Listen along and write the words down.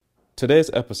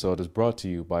Today's episode is brought to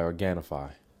you by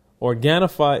Organifi.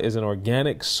 Organifi is an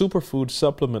organic superfood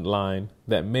supplement line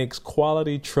that makes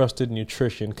quality, trusted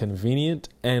nutrition convenient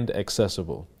and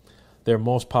accessible. Their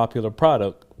most popular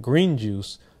product, green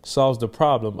juice, solves the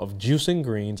problem of juicing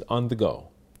greens on the go.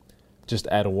 Just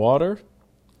add water,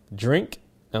 drink,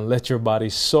 and let your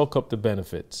body soak up the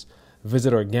benefits.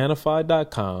 Visit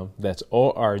Organifi.com, that's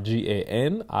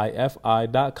Organifi.com,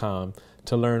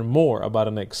 to learn more about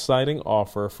an exciting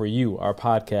offer for you, our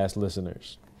podcast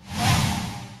listeners.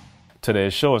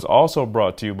 Today's show is also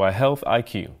brought to you by Health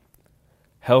IQ.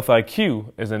 Health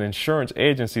IQ is an insurance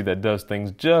agency that does things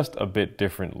just a bit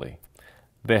differently.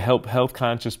 They help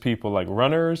health-conscious people like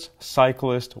runners,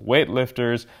 cyclists,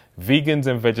 weightlifters, vegans,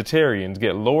 and vegetarians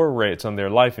get lower rates on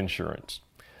their life insurance.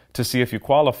 To see if you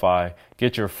qualify,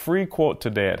 get your free quote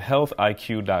today at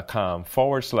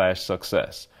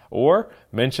healthiq.com/success or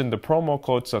mention the promo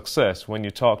code success when you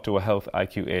talk to a Health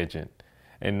IQ agent.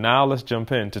 And now let's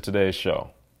jump into today's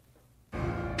show.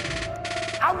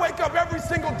 I wake up every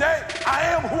single day. I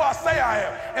am who I say I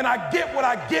am. And I get what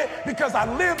I get because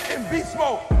I live in beast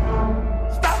mode.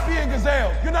 Stop being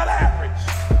gazelles. You're not average.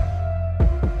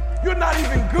 You're not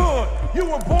even good. You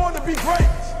were born to be great.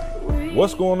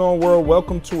 What's going on, world?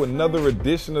 Welcome to another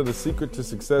edition of the Secret to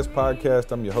Success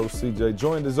podcast. I'm your host, CJ,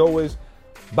 joined as always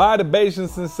by the Bayesian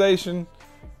sensation,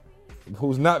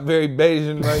 who's not very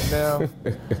Bayesian right now.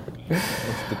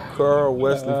 Mr. Carl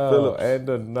Wesley Phillips. And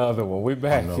another one. We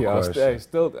back, y'all.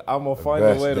 Still, I'm going to find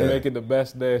a way to make it the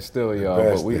best day still,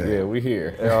 y'all. But we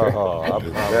here. I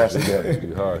promise it's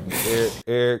be hard.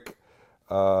 Eric,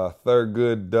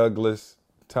 Thurgood Douglas,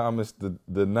 Thomas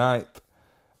the Ninth.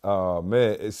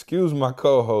 Man, excuse my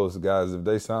co-hosts, guys, if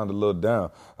they sound a little down.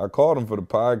 I called them for the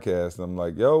podcast. I'm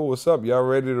like, yo, what's up? Y'all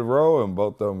ready to roll? And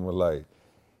both of them were like,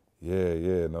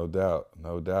 yeah, no doubt.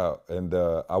 And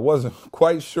I wasn't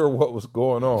quite sure what was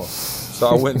going on. So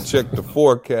I went and checked the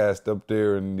forecast up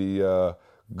there in the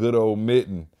good old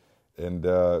mitten. And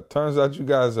turns out you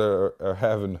guys are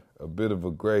having a bit of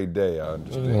a gray day, I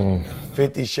understand.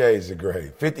 50 shades of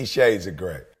gray. 50 shades of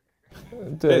gray.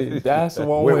 That's the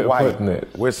one way of putting it.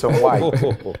 With some white.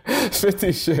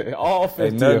 50 shades. All 50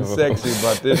 Ain't nothing of them. sexy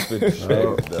about this 50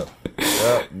 shades stuff.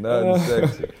 Yep, nothing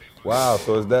sexy. Wow,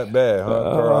 so it's that bad, huh?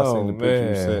 Carl, I seen the picture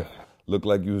you sent. Looked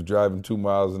like you was driving 2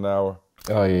 miles an hour.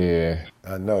 Oh, yeah.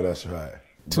 I know that's right.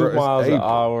 2 miles an April.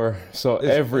 hour, so It's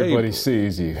everybody April.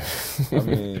 sees you. I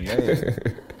mean, man.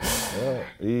 Yeah,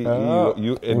 he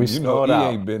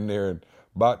ain't been there in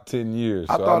about 10 years.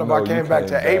 I so thought if know I you came back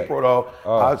to April, though,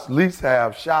 I'd at least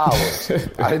have showers.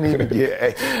 I didn't even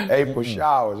get April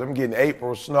showers. I'm getting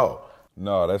April snow.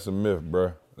 No, that's a myth,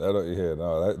 bro.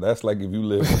 That's like if you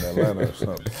live in Atlanta or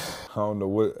something. I don't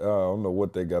know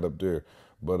what they got up there.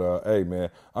 But, hey, man,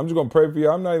 I'm just going to pray for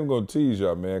you. I'm not even going to tease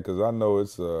y'all, man, because I know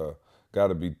it's got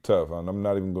to be tough. And I'm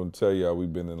not even going to tell y'all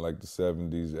we've been in like the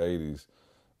 70s, 80s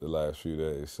the last few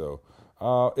days. So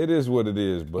it is what it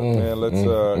is. But, man,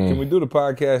 can we do the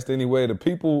podcast anyway? The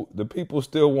people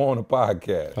still want a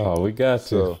podcast. Oh, we got to.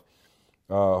 So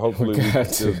hopefully we can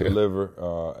still deliver.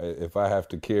 If I have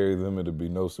to carry them, it'll be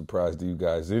no surprise to you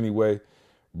guys anyway.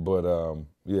 But,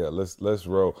 yeah, let's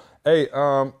roll. Hey,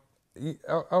 am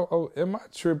I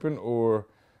tripping or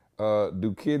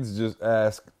do kids just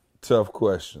ask tough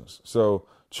questions? So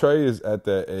Trey is at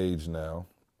that age now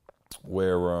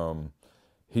where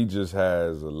he just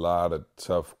has a lot of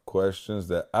tough questions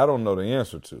that I don't know the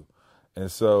answer to.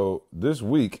 And so this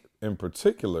week in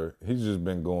particular, he's just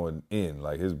been going in.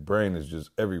 Like his brain is just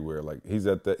everywhere. Like he's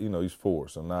at that, he's 4.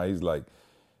 So now he's like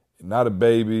not a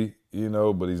baby,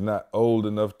 but he's not old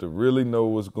enough to really know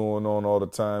what's going on all the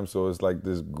time. So it's like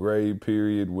this gray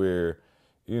period where,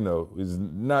 he's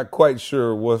not quite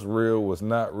sure what's real, what's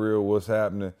not real, what's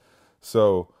happening.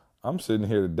 So I'm sitting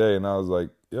here today and I was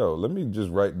like, yo, let me just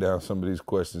write down some of these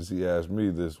questions he asked me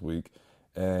this week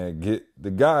and get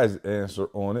the guy's answer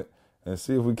on it and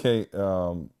see if we can't,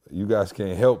 you guys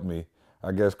can't help me.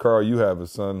 I guess, Carl, you have a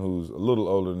son who's a little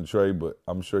older than Trey, but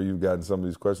I'm sure you've gotten some of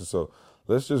these questions. So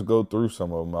let's just go through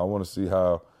some of them. I want to see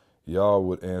how y'all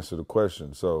would answer the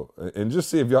question. So, and just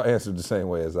see if y'all answered the same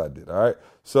way as I did. All right.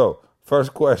 So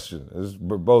first question is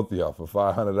for both of y'all for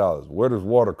 $500. Where does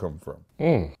water come from?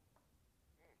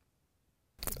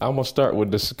 I'm going to start with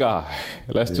the sky.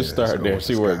 Let's just start there,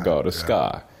 see where it goes, the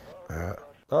sky.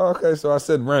 Oh, okay, so I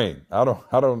said rain.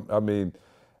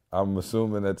 I'm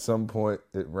assuming at some point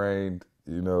it rained,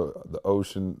 the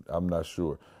ocean, I'm not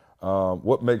sure.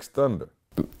 What makes thunder?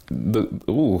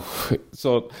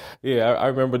 So, yeah, I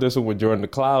remember this one with Jordan, the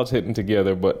clouds hitting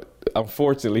together, but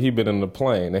unfortunately he been in the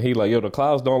plane, and he like, the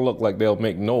clouds don't look like they'll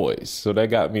make noise, so that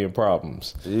got me in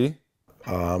problems. See?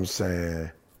 I'm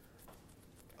saying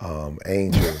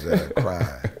angels that are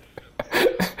crying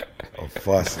or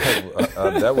fussing.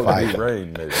 That would be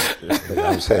rain, maybe.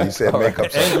 I'm saying, you said make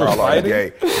up something. Carl already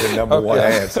gave the number one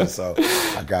answer, so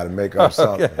I got to make up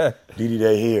something. Okay. Didi,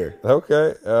 they here.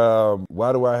 Okay.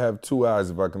 Why do I have two eyes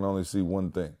if I can only see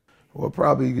one thing? Well,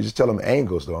 probably you could just tell them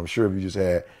angles, though. I'm sure if you just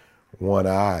had one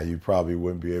eye, you probably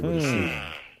wouldn't be able to see.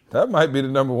 That might be the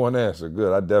number one answer.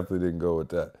 Good. I definitely didn't go with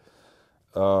that.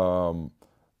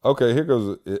 Okay, here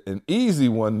goes an easy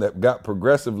one that got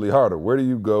progressively harder. Where do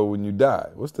you go when you die?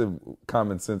 What's the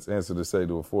common sense answer to say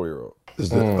to a 4-year-old?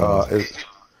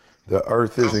 The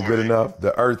earth isn't good enough.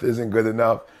 The earth isn't good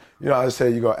enough. You know, I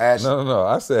say you're going to ask. No.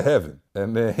 I said heaven.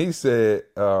 And then he said,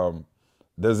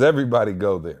 does everybody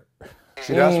go there?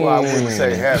 See, that's why I wouldn't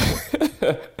say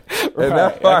heaven. And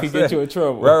that's why I could get you in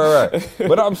trouble. Right.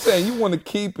 But I'm saying you want to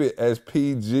keep it as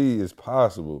PG as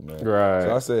possible, man. Right.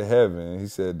 So I said heaven. And he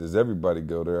said, does everybody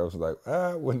go there? I was like,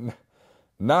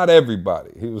 not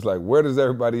everybody. He was like, where does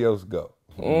everybody else go?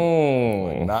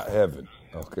 Like, not heaven.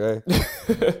 Okay.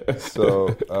 So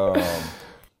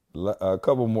a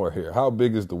couple more here. How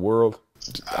big is the world?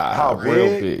 How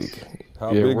Real big? big.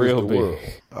 How big real is the big. world?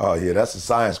 Oh, yeah, that's a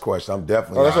science question. I'm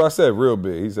definitely That's not. what I said, real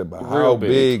big. He said, but how Real big.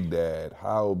 big, Dad?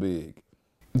 How big?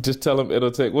 Just tell him it'll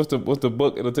take. What's the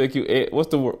book? It'll take you. What's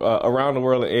the around the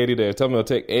world in 80 days? Tell him it'll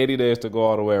take 80 days to go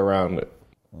all the way around it.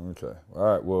 Okay. All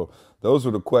right. Well, those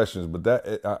were the questions, but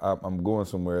I'm going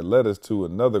somewhere. It led us to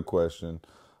another question,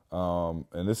 and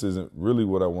this isn't really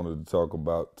what I wanted to talk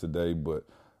about today, but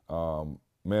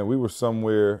man, we were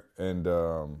somewhere and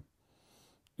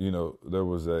there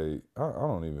was I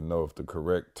don't even know if the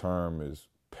correct term is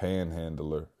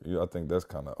panhandler. I think that's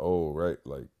kind of old, right?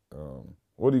 Like,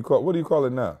 what do you call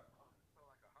it now?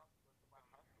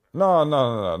 No,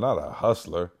 not a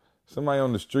hustler. Somebody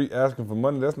on the street asking for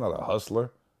money, that's not a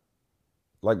hustler.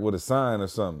 Like with a sign or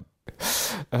something.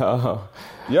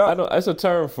 Yeah, I know that's a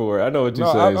term for it. I know what you're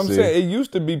no, saying. I'm saying it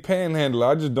used to be panhandler.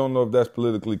 I just don't know if that's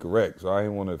politically correct, so I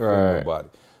didn't want to offend nobody.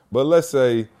 But let's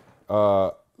say,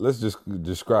 let's just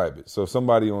describe it. So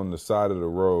somebody on the side of the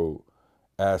road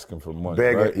asking for money,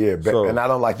 Beggar, right? yeah. So, And I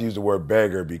don't like to use the word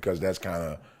beggar because that's kind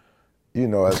of,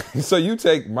 so you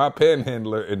take my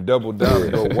panhandler and double down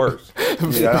and go worse.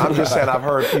 Yeah, I'm just saying I've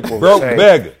heard people Broke say,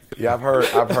 beggar. Yeah, I've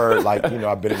heard like,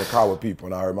 I've been in the car with people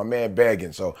and I heard my man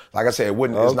begging. So like I said,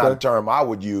 it's not a term I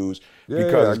would use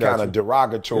because it's kind of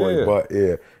derogatory, but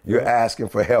you're asking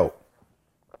for help.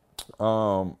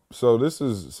 So this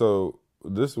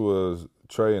was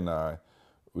Trey and I.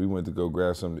 We went to go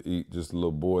grab something to eat, just a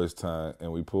little boys' time,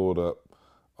 and we pulled up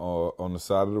on the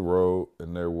side of the road,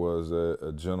 and there was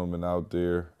a gentleman out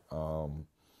there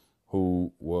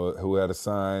who had a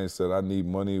sign said, "I need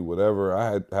money," whatever.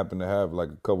 I happened to have like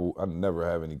a couple. I never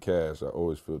have any cash. I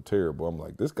always feel terrible. I'm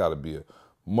like, this got to be a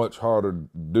much harder to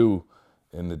do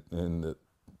in the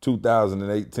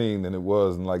 2018 than it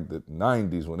was in like the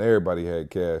 90s when everybody had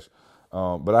cash.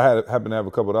 But I happened to have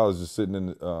a couple of dollars just sitting in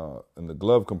the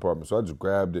glove compartment, so I just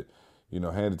grabbed it,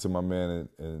 handed it to my man,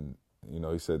 and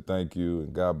he said thank you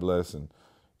and God bless, and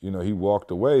he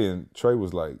walked away, and Trey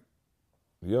was like,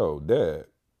 "Yo, Dad,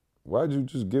 why'd you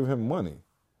just give him money?"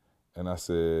 And I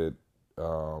said,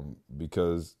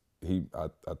 "Because I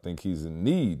think he's in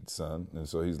need, son." And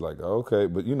so he's like, "Okay,"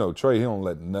 but Trey, he don't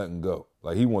let nothing go.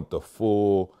 Like he want the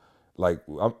full. Like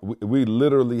we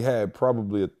literally had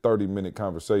probably a 30-minute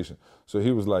conversation. So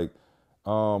he was like,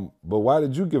 "But why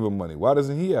did you give him money? Why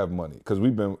doesn't he have money?"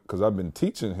 Because I've been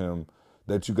teaching him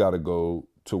that you got to go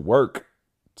to work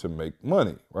to make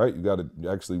money, right? You got to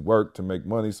actually work to make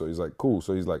money. So he's like, "Cool."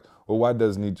 So he's like, "Well, why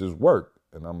doesn't he just work?"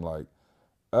 And I'm like,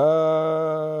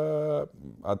 I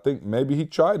think maybe he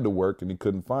tried to work and he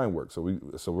couldn't find work. So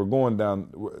we're going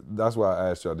down. That's why I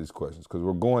asked y'all these questions, because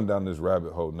we're going down this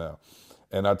rabbit hole now.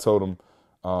 And I told him,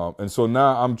 and so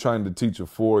now I'm trying to teach a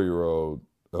 4-year-old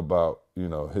about,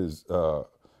 his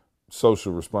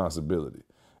social responsibility.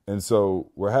 And so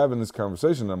we're having this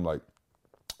conversation.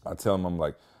 I tell him, I'm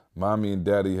like, Mommy and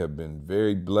Daddy have been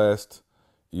very blessed.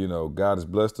 God has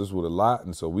blessed us with a lot.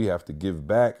 And so we have to give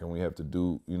back and we have to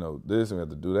do, this and we have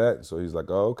to do that. And so he's like,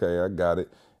 "Oh, okay, I got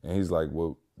it." And he's like,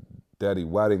 "Well, Daddy,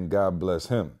 why didn't God bless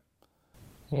him?"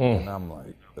 And I'm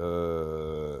like,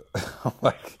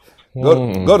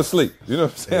 Go to sleep. You know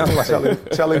what I'm saying? I'm like,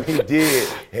 tell him he did,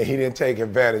 and he didn't take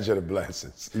advantage of the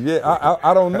blessings. Yeah,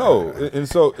 I don't know. And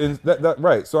so that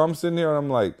right. So I'm sitting here and I'm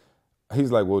like,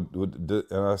 he's like, "Well," and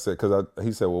I said,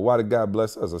 he said, "Well, why did God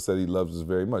bless us?" I said, "He loves us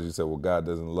very much." He said, "Well, God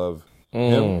doesn't love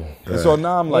him." And so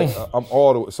now I'm like,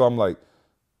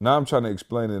 now I'm trying to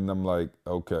explain it, and I'm like,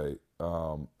 okay,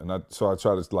 so I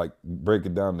try to like break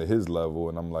it down to his level,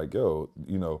 and I'm like, yo,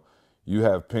 you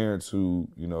have parents who,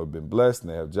 have been blessed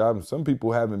and they have jobs, and some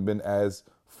people haven't been as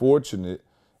fortunate,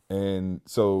 and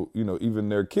so, even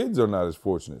their kids are not as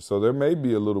fortunate. So there may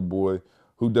be a little boy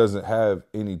who doesn't have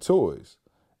any toys.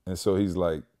 And so he's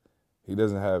like, he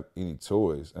doesn't have any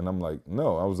toys. And I'm like,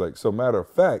 no. I was like, so matter of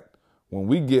fact, when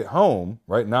we get home,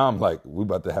 right now I'm like, we're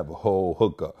about to have a whole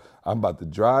hookup. I'm about to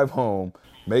drive home,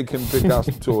 make him pick out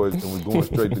some toys, and we're going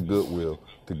straight to Goodwill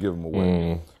to give them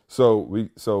away. So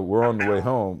we're on the way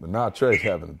home, and now Trey's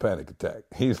having a panic attack.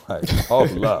 He's like,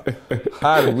 hold up,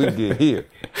 how did we get here?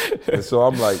 And so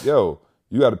I'm like, yo,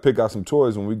 you got to pick out some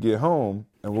toys when we get home,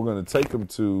 and we're going to take them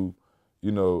to,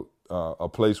 a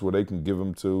place where they can give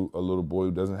them to a little boy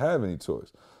who doesn't have any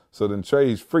toys. So then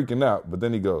Trey's freaking out, but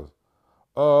then he goes,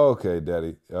 oh, okay,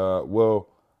 Daddy. Well,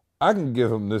 I can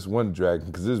give him this one dragon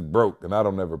because it's broke and I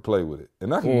don't ever play with it.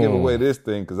 And I can give away this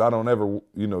thing because I don't ever,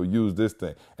 use this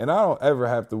thing. And I don't ever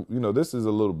have to, this is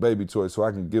a little baby toy, so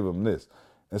I can give him this.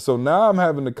 And so now I'm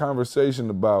having a conversation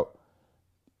about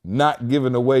not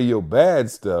giving away your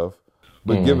bad stuff,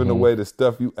 but giving away the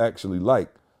stuff you actually like.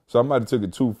 So I might have took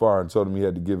it too far and told him he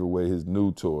had to give away his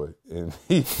new toy. And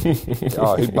he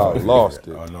about lost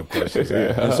it. Oh, no questions.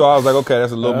 And so I was like, okay,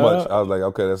 that's a little much. I was like,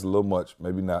 okay, that's a little much.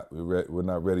 Maybe not. We're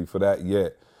not ready for that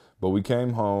yet. But we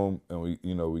came home and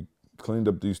we cleaned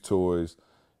up these toys,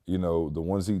 the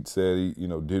ones he said he,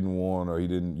 didn't want or he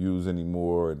didn't use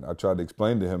anymore. And I tried to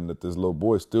explain to him that this little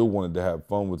boy still wanted to have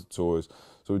fun with the toys.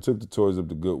 So we took the toys up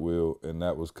to Goodwill, and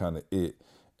that was kind of it.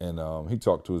 And he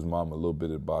talked to his mom a little bit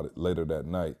about it later that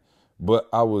night. But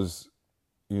I was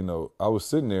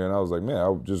sitting there and I was like, man,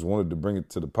 I just wanted to bring it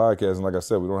to the podcast. And like I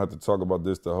said, we don't have to talk about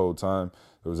this the whole time.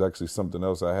 There was actually something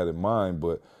else I had in mind.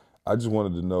 But I just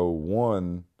wanted to know,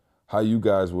 one, how you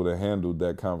guys would have handled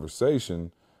that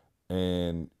conversation.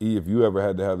 And E, if you ever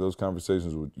had to have those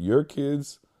conversations with your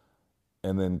kids.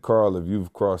 And then Carl, if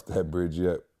you've crossed that bridge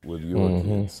yet with your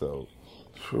kids. So...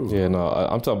 Yeah, no,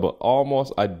 I'm talking about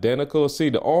almost identical. See,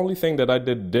 the only thing that I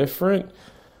did different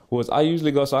was I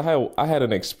usually go, so I had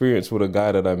an experience with a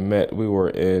guy that I met. We were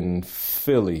in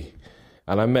Philly,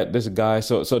 and I met this guy.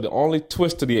 So the only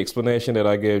twist to the explanation that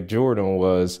I gave Jordan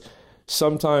was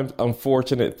sometimes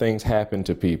unfortunate things happen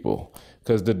to people.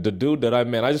 Because the dude that I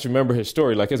met, I just remember his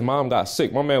story. Like, his mom got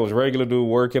sick. My man was regular dude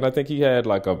working. I think he had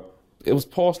it was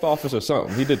post office or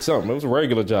something. He did something. It was a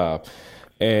regular job.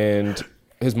 And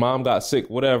his mom got sick,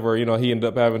 whatever, he ended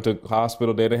up having to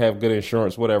hospital. They didn't have good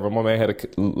insurance, whatever. My man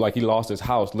had he lost his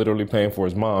house literally paying for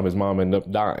his mom. His mom ended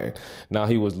up dying. Now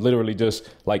he was literally just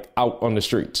out on the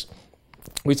streets.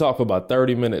 We talked for about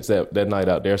 30 minutes that night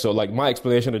out there. So my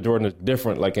explanation to Jordan is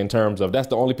different, in terms of, that's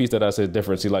the only piece that I said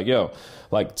different. See,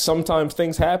 sometimes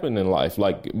things happen in life.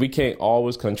 We can't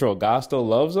always control. God still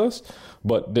loves us,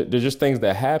 but there's just things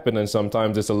that happen, and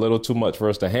sometimes it's a little too much for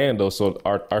us to handle. So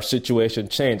our situation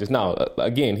changes. Now,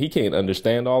 again, he can't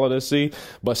understand all of this, see,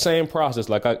 but same process.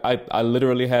 I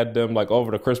literally had them,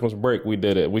 over the Christmas break, we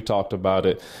did it. We talked about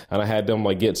it, and I had them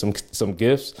get some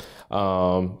gifts.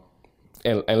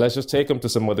 And let's just take him to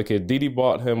some other kid. Didi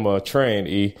bought him a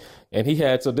train,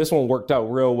 and so this one worked out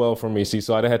real well for me. See,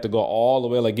 so I didn't have to go all the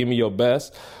way, give me your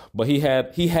best. But he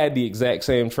had the exact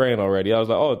same train already. I was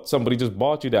like, oh, somebody just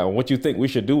bought you that one. What you think we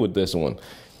should do with this one?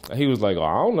 And he was like, oh,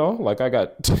 I don't know. I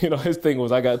got, his thing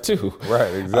was, I got two. Right,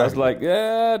 exactly. I was like,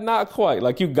 yeah, not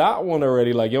quite. You got one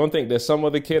already. You don't think there's some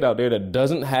other kid out there that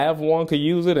doesn't have one could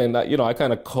use it? And, I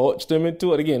kind of coached him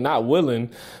into it. Again, not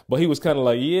willing, but he was kind of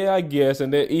like, yeah, I guess.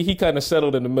 And then he kind of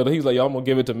settled in the middle. He was like, yo, I'm going to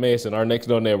give it to Mason, our next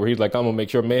door neighbor. He's like, I'm going to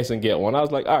make sure Mason get one. I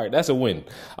was like, all right, that's a win.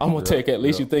 I'm going to take at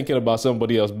least you thinking about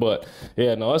somebody else. But,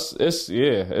 yeah, no, it's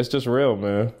just real,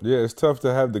 man. Yeah, it's tough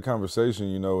to have the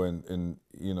conversation, and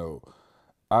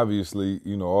obviously,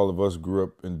 all of us grew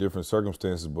up in different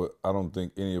circumstances, but I don't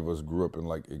think any of us grew up in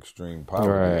extreme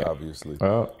poverty, right. Obviously.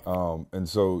 And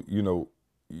so,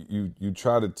 you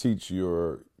try to teach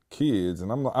your kids,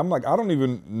 and I'm like, I don't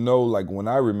even know, when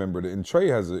I remembered it. And Trey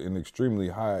has an extremely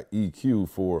high EQ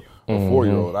for a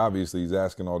 4-year-old. Obviously, he's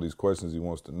asking all these questions he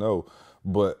wants to know.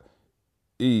 But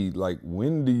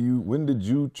when did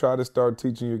you try to start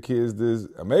teaching your kids this?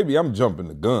 Maybe I'm jumping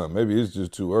the gun. Maybe it's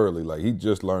just too early. He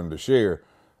just learned to share.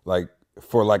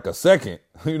 For a second,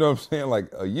 you know what I'm saying?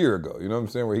 A year ago, you know what I'm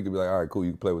saying? Where he could be like, all right, cool,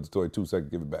 you can play with the toy 2 seconds,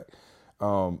 give it back.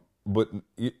 But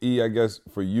E, I guess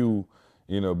for you,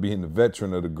 being the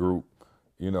veteran of the group,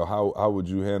 how would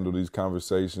you handle these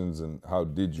conversations, and how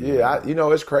did you? Yeah,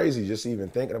 it's crazy just even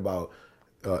thinking about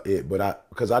it, but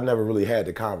because I never really had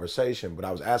the conversation, but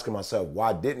I was asking myself,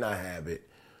 why didn't I have it?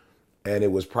 And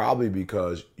it was probably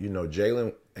because,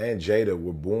 Jalen and Jada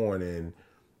were born in,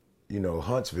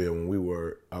 Huntsville when we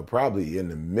were probably in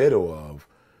the middle of,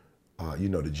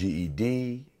 the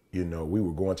GED. We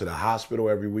were going to the hospital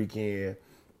every weekend.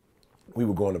 We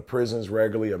were going to prisons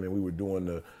regularly. I mean, we were doing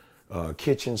the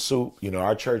kitchen soup.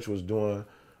 Our church was doing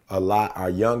a lot. Our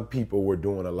young people were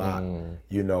doing a lot,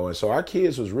 and so our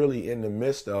kids was really in the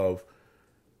midst of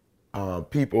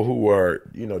people who were,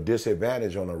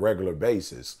 disadvantaged on a regular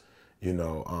basis.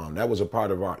 That was a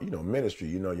part of our, ministry.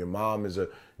 Your mom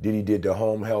Didi did the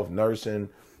home health nursing.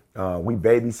 We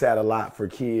babysat a lot for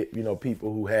kids,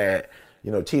 people who had,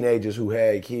 teenagers who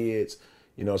had kids.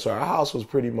 So our house was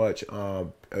pretty much,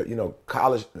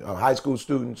 college, high school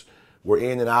students were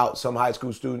in and out. Some high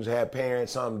school students had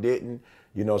parents, some didn't,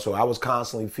 so I was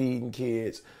constantly feeding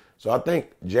kids. So I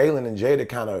think Jalen and Jada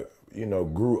kind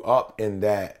of, grew up in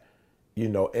that,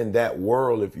 in that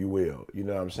world, if you will. You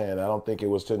know what I'm saying? I don't think it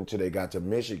was until they got to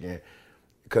Michigan,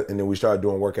 and then we started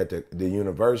doing work at the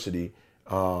university.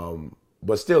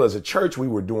 But still, as a church, we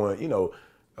were doing,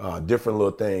 different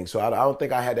little things. So I don't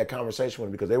think I had that conversation with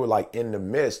them because they were like in the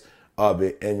midst of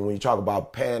it. And when you talk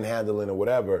about panhandling or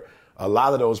whatever, a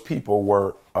lot of those people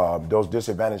were, those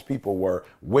disadvantaged people were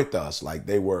with us. Like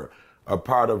they were a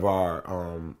part of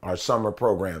our summer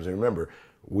programs. And remember,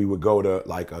 we would go to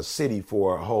like a city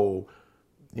for a whole,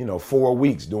 4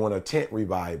 weeks doing a tent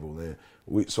revival. And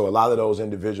so a lot of those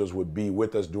individuals would be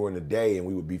with us during the day and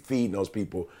we would be feeding those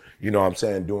people, during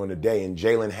the day. And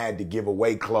Jalen had to give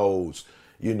away clothes,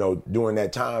 during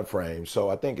that time frame. So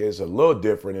I think it's a little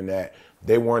different in that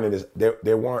they weren't,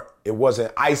 it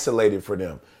wasn't isolated for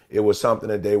them. It was something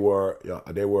that they were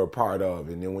a part of.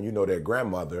 And then when their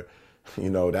grandmother,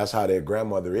 that's how their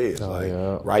grandmother is.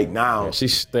 Right now, yeah, she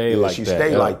stayed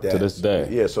like that to this day.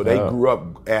 Yeah, so they grew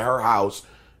up at her house,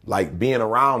 like being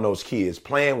around those kids,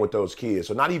 playing with those kids.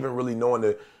 So not even really knowing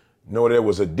there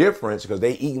was a difference because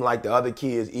they eating like the other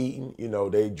kids eating.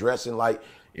 They dressing like,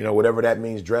 whatever that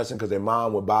means, dressing, because their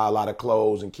mom would buy a lot of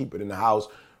clothes and keep it in the house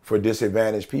for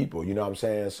disadvantaged people. You know what I'm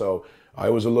saying? So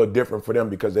it was a little different for them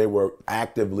because they were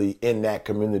actively in that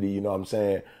community. You know what I'm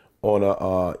saying? On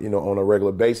a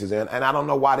regular basis. And I don't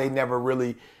know why they never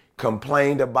really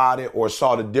complained about it or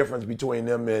saw the difference between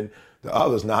them and the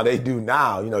others. Now they do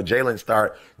now.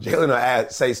 Jalen will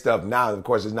say stuff now. Of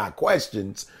course, it's not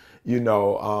questions,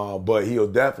 but he'll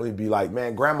definitely be like,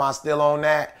 man, grandma's still on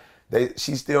that.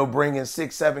 She's still bringing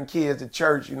 6, 7 kids to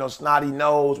church, snotty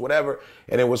nose, whatever.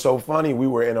 And it was so funny. We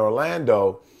were in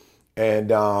Orlando and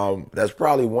that's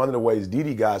probably one of the ways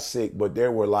Didi got sick, but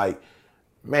there were like,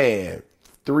 man,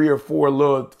 3 or 4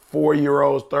 little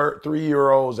 4-year-olds,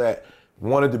 3-year-olds that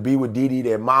wanted to be with Didi.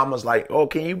 Their mama's like, oh,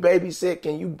 can you babysit?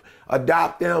 Can you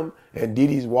adopt them? And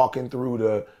Didi's walking through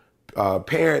the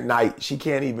parent night. She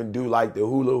can't even do like the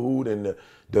hula hoop and the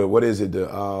what is it?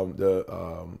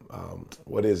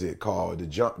 What is it called?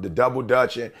 The double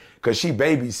dutching, because she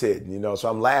babysitting, So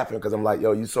I'm laughing because I'm like,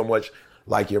 yo, you so much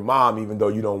like your mom, even though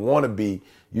you don't want to be,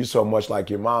 you so much like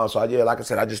your mom. So yeah, like I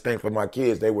said, I just think for my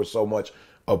kids, they were so much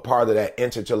a part of that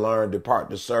enter to learn, depart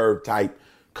to serve type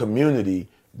community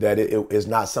that it is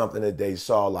not something that they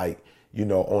saw like,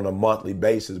 on a monthly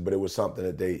basis, but it was something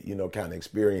that they, kind of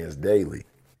experienced daily.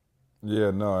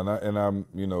 Yeah, no, and I'm,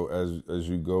 as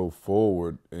you go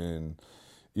forward and,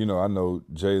 I know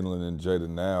Jalen and Jada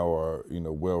now are,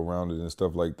 well-rounded and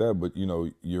stuff like that, but,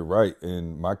 you're right.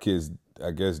 And my kids, I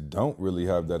guess, don't really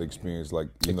have that experience. Like,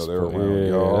 they're around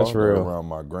y'all, that's real. They're around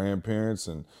my grandparents.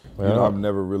 And, they've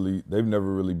never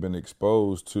really been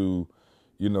exposed to,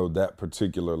 that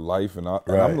particular life. And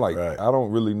I'm like, I don't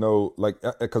really know, like,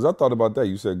 because I thought about that.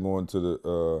 You said going to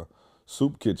the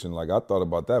soup kitchen. Like, I thought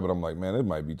about that, but I'm like, man, it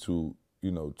might be too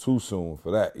soon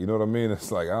for that. You know what I mean?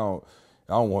 It's like, I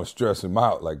don't want to stress him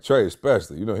out. Like Trey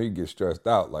especially, he gets stressed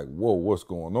out like, whoa, what's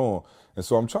going on? And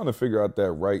so I'm trying to figure out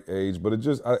that right age, but it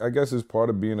just, I guess it's part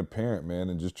of being a parent, man,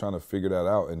 and just trying to figure that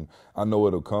out. And I know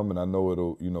it'll come and I know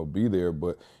it'll, be there,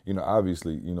 but,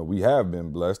 obviously, we have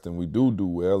been blessed and we do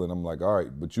well. And I'm like, all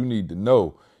right, but you need to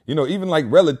know, even like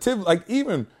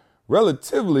even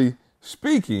relatively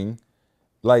speaking,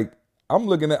 like, I'm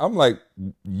like,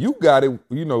 you got it,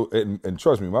 and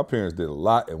trust me, my parents did a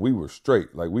lot and we were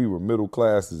straight. Like we were middle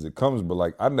class as it comes, but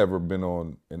like I've never been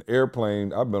on an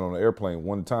airplane. I've been on an airplane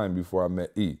one time before I met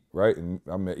E, right? And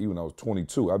I met E when I was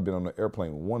 22. I've been on an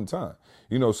airplane one time,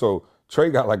 so Trey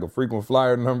got like a frequent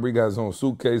flyer number. He got his own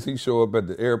suitcase. He show up at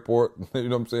the airport. You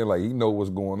know what I'm saying? Like he know what's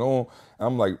going on.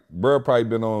 I'm like, bro, probably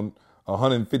been on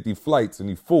 150 flights and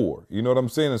he's 4. You know what I'm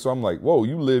saying? And so I'm like, whoa,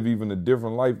 you live even a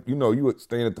different life. You were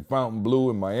staying at the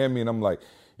Fontainebleau in Miami. And I'm like,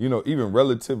 even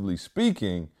relatively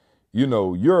speaking,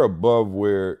 you're above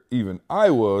where even I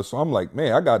was. So I'm like,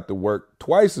 man, I got to work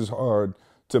twice as hard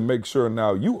to make sure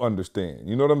now you understand.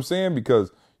 You know what I'm saying?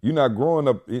 Because you're not growing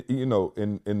up, you know,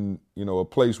 in a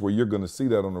place where you're going to see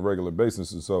that on a regular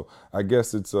basis. And so I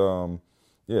guess it's,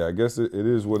 I guess it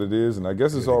is what it is. And I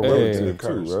guess it's all relative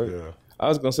too, right? Yeah. I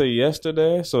was gonna say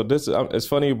yesterday. So this, it's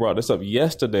funny you brought this up.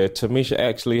 Yesterday, Tamisha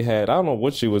actually had, I don't know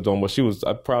what she was doing, but she was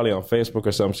probably on Facebook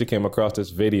or something. She came across this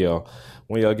video.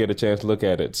 When y'all get a chance to look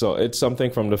at it, so it's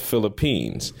something from the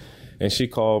Philippines, and she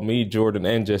called me, Jordan,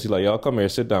 and Jesse, like, y'all come here,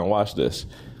 sit down, watch this.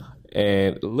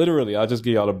 And literally, I'll just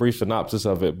give y'all a brief synopsis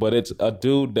of it. But it's a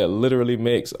dude that literally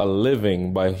makes a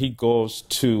living by, he goes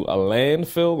to a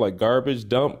landfill, like garbage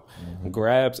dump,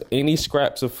 grabs any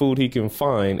scraps of food he can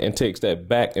find and takes that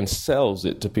back and sells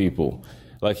it to people.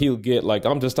 Like he'll get, like,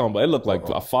 I'm just talking about, it looked like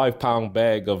a 5-pound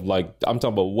bag of, like, I'm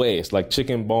talking about waste, like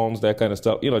chicken bones, that kind of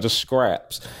stuff, you know, just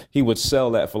scraps. He would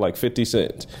sell that for like 50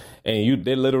 cents. And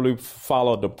they literally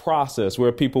followed the process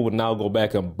where people would now go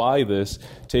back and buy this,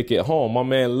 take it home. My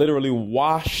man literally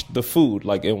washed the food,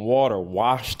 like in water,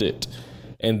 washed it,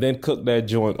 and then cooked that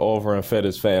joint over and fed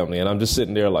his family. And I'm just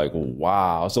sitting there like,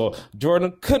 wow. So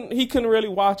Jordan couldn't really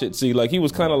watch it. See, like he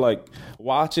was kind of like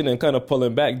watching and kind of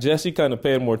pulling back. Jesse kind of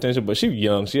paid more attention, but she's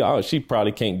young. She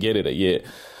probably can't get it yet.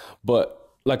 But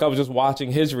like I was just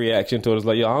watching his reaction to it. It's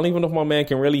like, yo, I don't even know if my man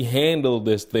can really handle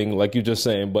this thing, like you just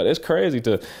saying. But it's crazy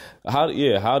to how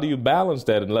do you balance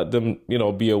that and let them, you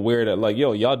know, be aware that, like,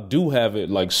 yo, y'all do have it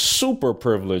like super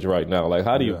privileged right now. Like,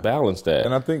 how do you balance that?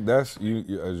 And I think that's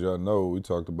you, as y'all know, we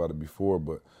talked about it before,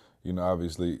 but you know,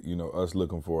 obviously, you know, us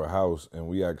looking for a house, and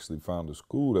we actually found a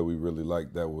school that we really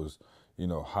liked that was, you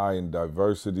know, high in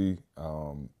diversity,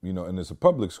 you know, and it's a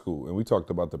public school. And we talked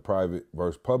about the private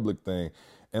versus public thing.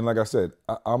 And like I said,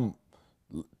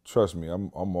 trust me,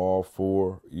 I'm all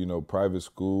for, you know, private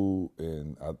school,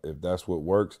 and if that's what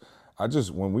works.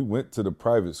 When we went to the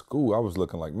private school, I was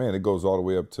looking like, man, it goes all the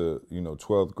way up to, you know,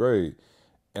 12th grade.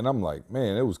 And I'm like,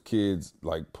 man, it was kids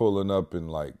like pulling up in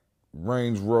like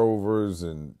Range Rovers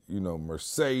and, you know,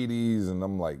 Mercedes. And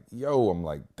I'm like,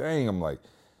 dang,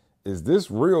 is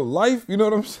this real life? You know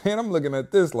what I'm saying? I'm looking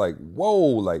at this like, whoa,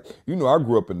 like, you know, I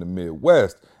grew up in the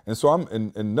Midwest. And so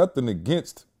and nothing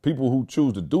against people who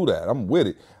choose to do that. I'm with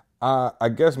it. I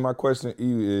guess my question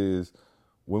is,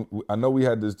 I know we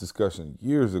had this discussion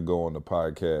years ago on the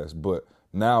podcast, but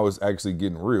now it's actually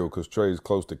getting real because Trey's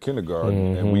close to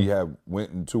kindergarten, and we have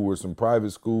went and toured some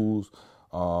private schools.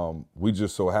 We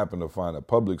just so happened to find a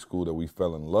public school that we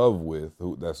fell in love with.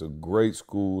 That's a great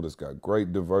school that's got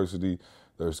great diversity.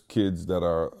 There's kids that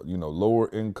are, you know, lower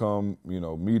income, you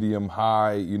know, medium,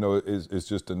 high, you know, it's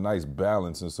just a nice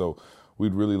balance. And so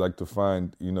we'd really like to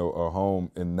find, you know, a home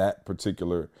in that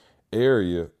particular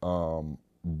area.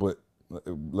 But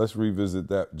let's revisit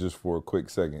that just for a quick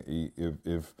second.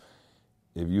 If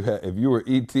you were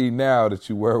ET now that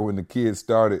you were when the kids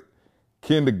started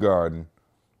kindergarten,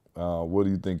 what do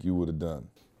you think you would have done?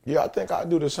 Yeah, I think I'd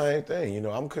do the same thing. You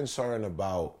know, I'm concerned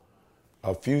about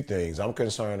a few things. I'm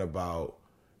concerned about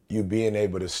you being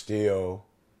able to still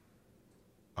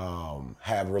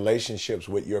have relationships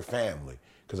with your family,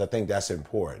 because I think that's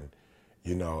important,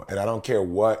 you know. And I don't care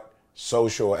what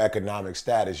social or economic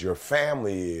status your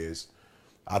family is,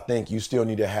 I think you still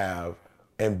need to have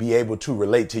and be able to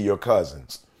relate to your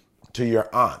cousins, to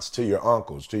your aunts, to your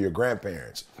uncles, to your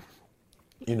grandparents.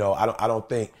 You know, I don't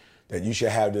think that you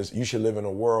should have this, you should live in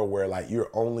a world where like you're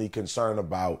only concerned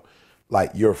about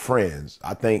like your friends.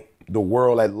 I think the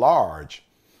world at large,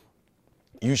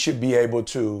 you should be able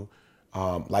to,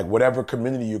 like whatever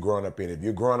community you're growing up in, if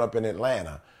you're growing up in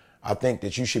Atlanta, I think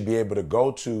that you should be able to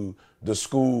go to the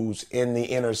schools in the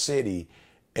inner city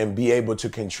and be able to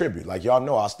contribute. Like y'all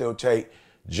know, I still take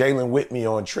Jalen with me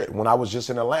on trip. When I was just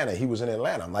in Atlanta, he was in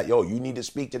Atlanta. I'm like, yo, you need to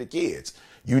speak to the kids.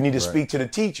 You need to speak to the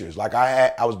teachers. Like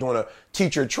I was doing a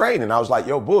teacher training. I was like,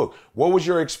 yo, Book, what was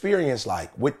your experience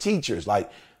like with teachers?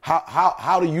 Like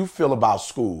how do you feel about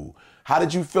school? How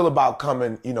did you feel about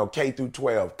coming, you know, K through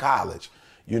 12, college,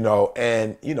 you know?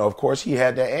 And, you know, of course he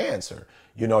had the answer,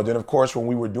 you know. Then of course, when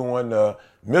we were doing the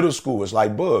middle school, it's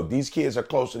like, Boog, these kids are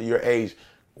closer to your age,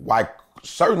 like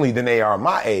certainly than they are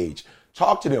my age.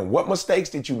 Talk to them. What mistakes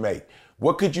did you make?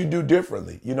 What could you do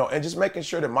differently? You know, and just making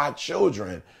sure that my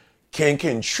children can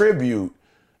contribute,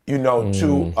 you know,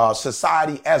 to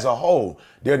society as a whole.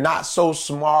 They're not so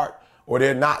smart or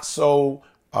they're not so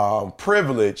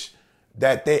privileged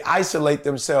that they isolate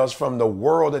themselves from the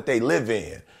world that they live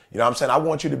in. You know what I'm saying? I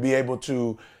want you to be able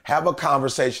to have a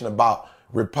conversation about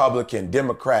Republican,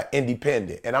 Democrat,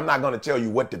 Independent. And I'm not going to tell you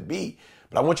what to be,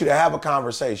 but I want you to have a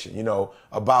conversation, you know,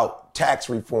 about tax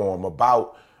reform,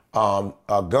 about gun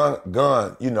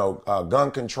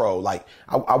control. Like,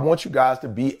 I want you guys to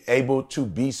be able to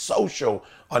be social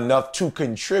enough to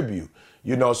contribute.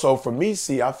 So for me,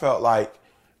 see, I felt like,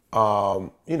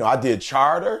 I did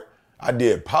charter, I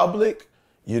did public,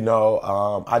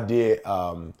 I did,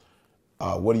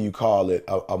 what do you call it?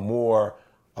 A more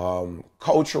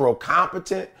cultural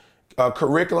competent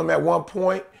curriculum at one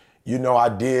point. I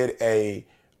did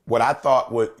what I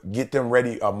thought would get them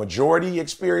ready, a majority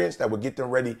experience that would get them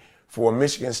ready for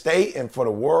Michigan State and for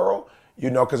the world,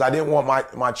 because I didn't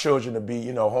want my children to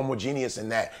be, homogeneous in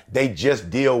that they just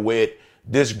deal with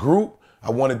this group. I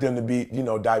wanted them to be,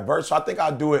 diverse. So I think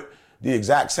I'll do it the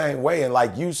exact same way. And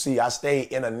like you see, I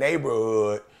stayed in a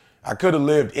neighborhood. I could have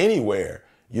lived anywhere,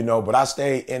 but I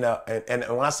stayed and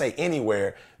when I say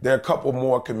anywhere, there are a couple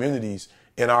more communities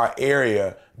in our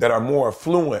area that are more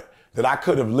affluent that I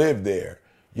could have lived there.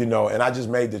 And I just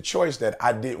made the choice that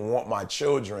I didn't want my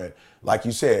children, like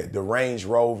you said, the Range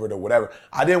Rover, the whatever.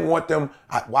 I didn't want them,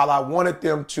 while I wanted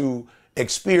them to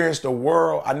experience the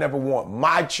world, I never want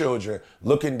my children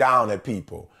looking down at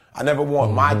people. I never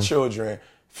want my children,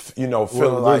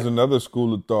 feeling like. There's another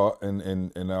school of thought,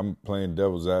 and I'm playing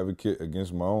devil's advocate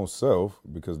against my own self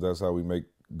because that's how we make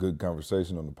good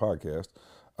conversation on the podcast.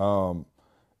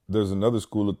 There's another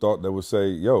school of thought that would say,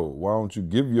 yo, why don't you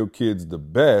give your kids the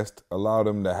best, allow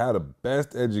them to have the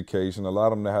best education, allow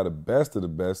them to have the best of the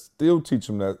best, still teach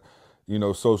them that,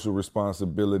 social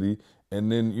responsibility.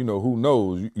 And then, who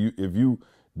knows, if you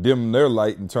dim their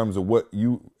light in terms of what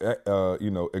you,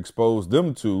 expose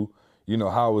them to,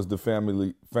 how is the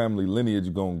family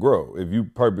lineage going to grow? If you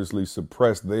purposely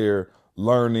suppress their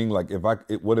learning, like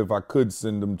what if I could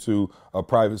send them to a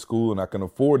private school and I can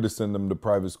afford to send them to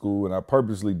private school, and I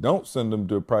purposely don't send them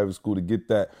to a private school to get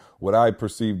that what I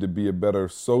perceive to be a better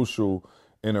social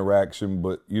interaction,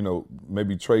 but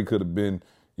maybe Trey could have been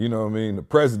the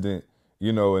president,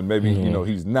 and maybe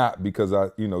he's not because I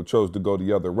chose to go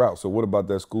the other route. So what about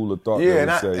that school of thought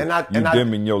that would say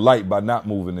dimming your light by not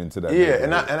moving into that? Yeah,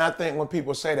 and I think when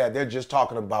people say that, they're just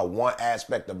talking about one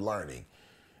aspect of learning.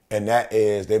 And that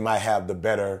is they might have the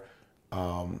better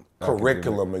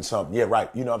curriculum and something. Yeah, right.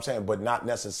 You know what I'm saying? But not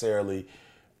necessarily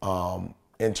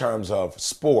in terms of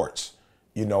sports,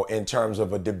 in terms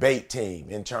of a debate team,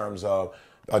 in terms of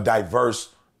a diverse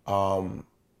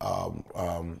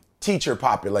teacher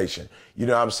population. You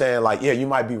know what I'm saying? Like, yeah, you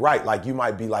might be right. Like, you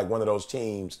might be like one of those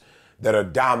teams that are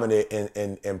dominant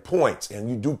in points. And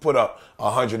you do put up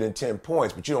 110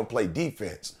 points, but you don't play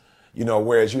defense.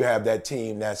 Whereas you have that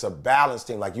team that's a balanced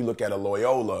team. Like you look at a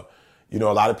Loyola, a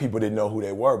lot of people didn't know who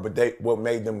they were, but what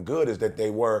made them good is that they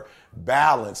were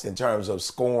balanced in terms of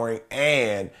scoring,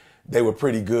 and they were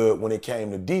pretty good when it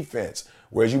came to defense.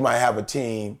 Whereas you might have a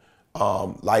team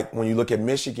like when you look at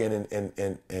Michigan and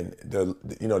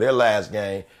their last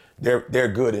game, they're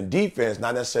good in defense,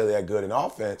 not necessarily that good in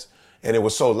offense, and it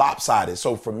was so lopsided.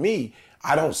 So for me,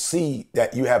 I don't see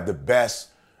that you have the best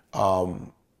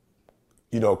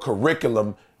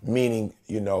curriculum, meaning,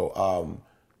 you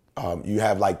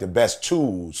have like the best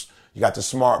tools. You got the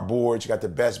smart boards, you got the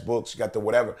best books, you got the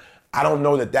whatever. I don't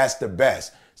know that that's the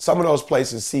best. Some of those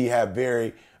places have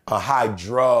very high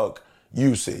drug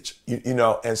usage,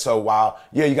 and so while,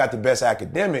 you got the best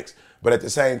academics, but at the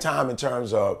same time, in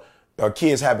terms of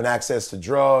kids having access to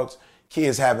drugs,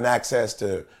 kids having access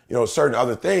to, certain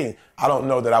other things, I don't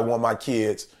know that I want my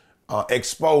kids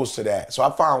exposed to that. So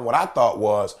I found what I thought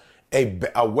was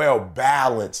a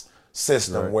well-balanced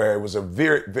system, right, where it was a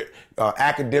very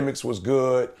academics was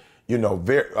good,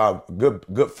 very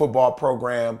good football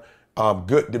program,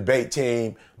 good debate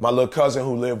team. My little cousin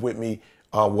who lived with me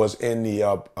was in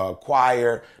the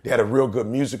choir. They had a real good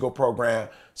musical program.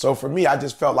 So for me, I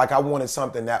just felt like I wanted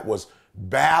something that was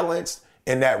balanced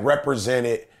and that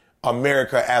represented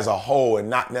America as a whole, and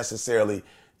not necessarily,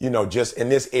 just in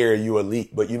this area you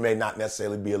elite, but you may not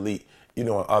necessarily be elite, in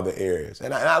other areas.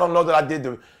 And I don't know that I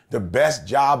did the best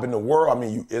job in the world. I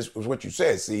mean, it's what you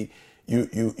said. See,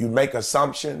 you make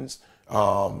assumptions,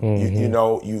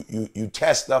 you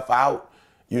test stuff out,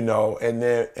 and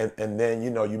then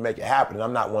you make it happen. And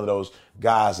I'm not one of those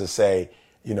guys that say,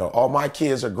 all my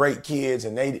kids are great kids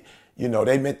and they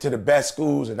went to the best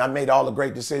schools and I made all the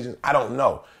great decisions. I don't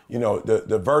know.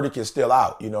 The verdict is still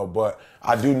out, but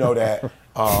I do know that,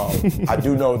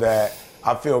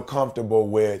 I feel comfortable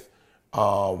with,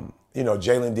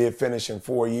 Jalen did finish in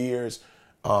 4 years.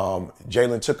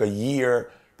 Jalen took a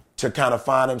year to kind of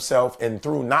find himself, and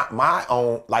through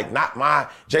Jalen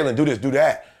do this, do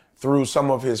that, through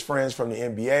some of his friends from the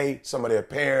NBA, some of their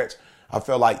parents, I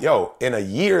felt like, in a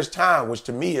year's time, which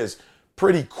to me is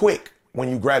pretty quick when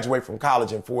you graduate from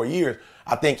college in 4 years,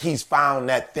 I think he's found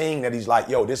that thing that he's like,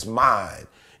 yo, this mine.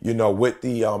 You know, with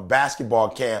the basketball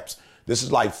camps, this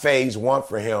is like phase 1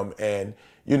 for him. And,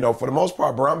 you know, for the most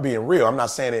part, bro, I'm being real. I'm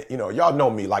not saying it, you know, y'all know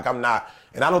me. Like, I'm not,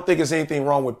 and I don't think there's anything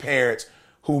wrong with parents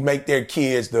who make their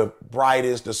kids the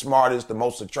brightest, the smartest, the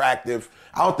most attractive.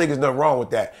 I don't think there's nothing wrong with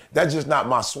that. That's just not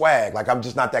my swag. Like, I'm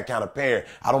just not that kind of parent.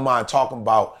 I don't mind talking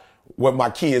about what my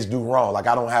kids do wrong. Like,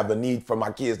 I don't have a need for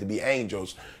my kids to be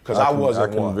angels because I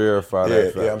wasn't one. I can verify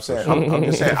that. Yeah, I'm saying. I'm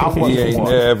just saying I wasn't one. He ain't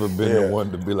never been the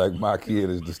one to be like, my kid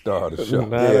is the star of the show.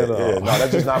 Not at all. No,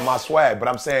 that's just not my swag. But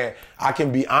I'm saying I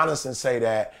can be honest and say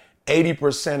that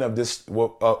 80% of this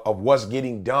of what's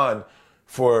getting done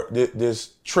for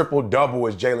this triple-double,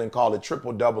 as Jalen called it,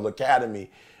 triple-double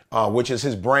academy, which is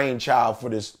his brainchild for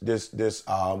this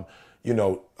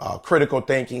critical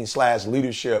thinking /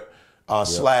 leadership /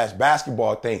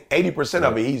 basketball thing. 80%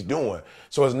 of it he's doing.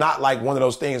 So it's not like one of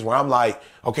those things where I'm like,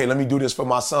 okay, let me do this for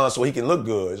my son so he can look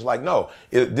good. It's like, no,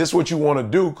 this is what you want to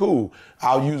do. Cool.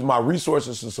 I'll use my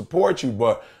resources to support you.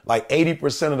 But like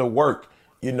 80% of the work,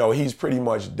 you know, he's pretty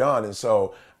much done. And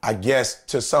so I guess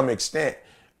to some extent,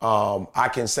 I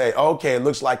can say, okay, it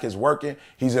looks like it's working.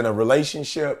 He's in a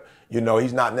relationship. You know,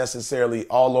 he's not necessarily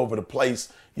all over the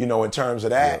place, you know, in terms of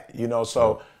that, you know.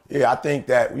 So, yeah, I think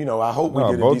that, you know, I hope we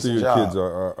did a decent job. Both of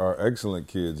your kids are excellent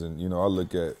kids. And, you know, I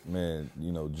look at, man,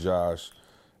 you know, Josh,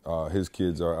 his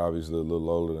kids are obviously a little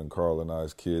older than Carl and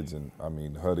I's kids. And, I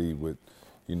mean, Huddy with,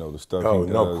 you know, the stuff he does,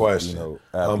 no question. You know,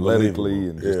 athletically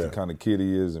and just the kind of kid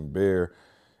he is, and Bear.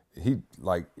 He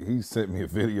sent me a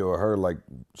video of her, like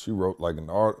she wrote like an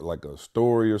art, like a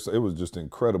story or so. It was just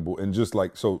incredible. And just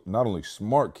like, so not only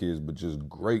smart kids, but just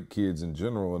great kids in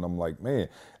general. And I'm like, man,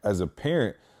 as a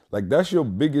parent, like that's your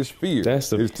biggest fear is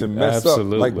to mess up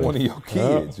like one of your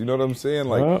kids. You know what I'm saying?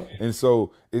 Like, and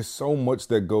so it's so much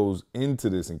that goes into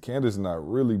this. And Candace and I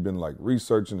really been like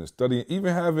researching and studying,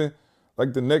 even having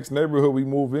like the next neighborhood we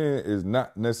move in is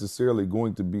not necessarily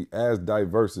going to be as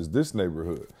diverse as this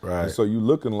neighborhood. Right. And so you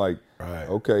looking like,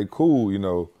 okay, cool, you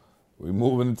know, we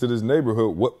moving into this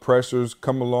neighborhood. What pressures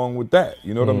come along with that?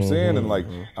 You know what I'm saying? And like,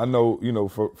 I know, you know,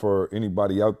 for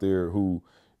anybody out there who,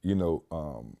 you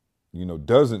know,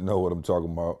 doesn't know what I'm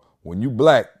talking about, when you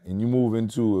black and you move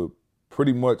into a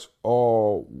pretty much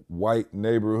all white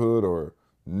neighborhood or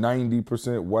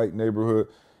 90% white neighborhood,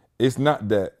 it's not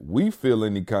that we feel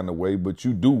any kind of way, but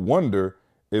you do wonder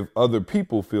if other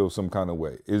people feel some kind of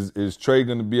way. Is Trey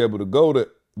going to be able to go to,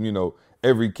 you know,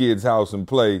 every kid's house and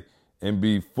play and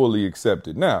be fully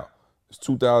accepted? Now, it's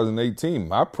 2018.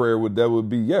 My prayer would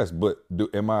be yes, but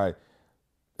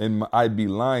I'd be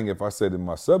lying if I said in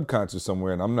my subconscious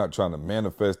somewhere, and I'm not trying to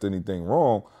manifest anything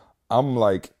wrong, I'm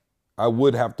like, I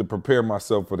would have to prepare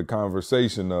myself for the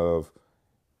conversation of,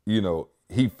 you know,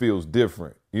 he feels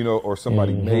different, you know, or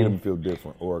somebody made him feel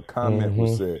different, or a comment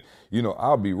was said. You know,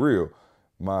 I'll be real.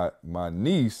 My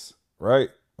niece, right?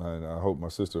 And I hope my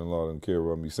sister-in-law doesn't care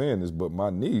about me saying this, but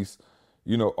my niece,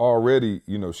 you know, already,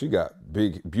 you know, she got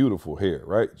big, beautiful hair,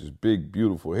 right? Just big,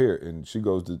 beautiful hair. And she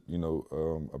goes to, you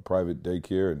know, a private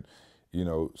daycare, and, you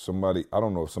know, I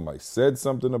don't know if somebody said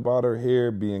something about her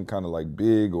hair being kind of like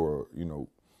big or, you know,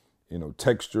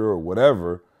 texture or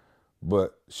whatever.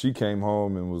 But she came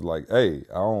home and was like, hey,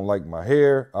 I don't like my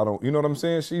hair. You know what I'm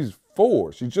saying? She's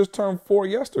 4. She just turned 4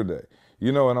 yesterday,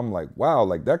 you know, and I'm like, wow,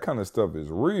 like that kind of stuff is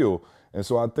real. And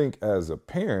so I think as a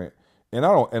parent, and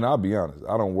I'll be honest,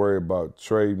 I don't worry about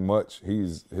Trey much.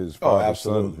 He's his father's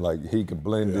son. Like he can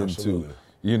blend into,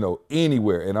 you know,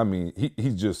 anywhere. And I mean,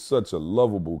 he's just such a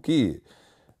lovable kid.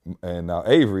 And now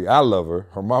Avery, I love her.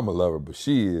 Her mama love her, but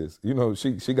she is, you know,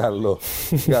 she got a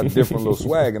different little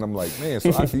swag. And I'm like, man,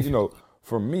 so I, you know,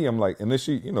 for me, I'm like, and then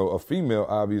she, you know, a female,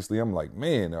 obviously, I'm like,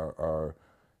 man,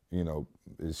 you know,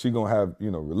 is she gonna have, you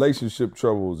know, relationship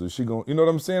troubles? Is she gonna, you know what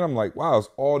I'm saying? I'm like, wow, it's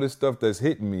all this stuff that's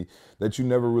hitting me that you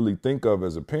never really think of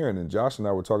as a parent. And Josh and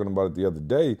I were talking about it the other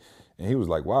day, and he was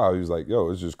like, wow, he was like, yo,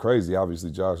 it's just crazy.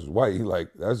 Obviously, Josh is white. He like,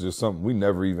 that's just something we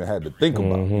never even had to think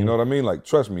about. You know what I mean? Like,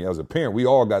 trust me, as a parent, we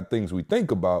all got things we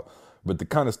think about, but the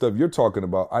kind of stuff you're talking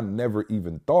about, I never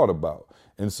even thought about.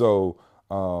 And so,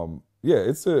 yeah,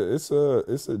 it's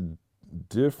a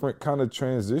different kind of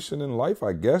transition in life,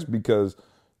 I guess, because,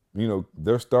 you know,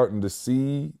 they're starting to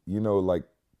see, you know, like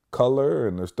color,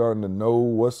 and they're starting to know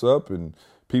what's up, and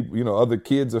people, you know, other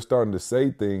kids are starting to say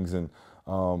things. And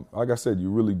like I said, you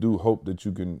really do hope that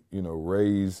you can, you know,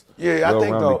 raise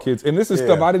well-rounded kids. And this is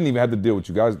stuff I didn't even have to deal with,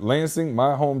 you guys. Lansing,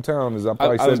 my hometown, as I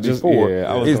probably said before,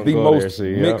 is the most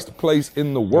mixed place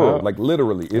in the world. Like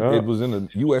literally, it was in a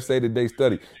USA Today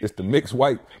study. It's the mixed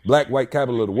black white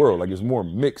capital of the world. Like it's more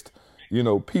mixed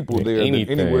people there than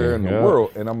anywhere in the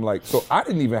world. And I'm like, so I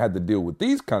didn't even have to deal with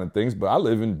these kind of things, but I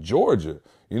live in Georgia,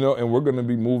 and we're going to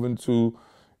be moving to,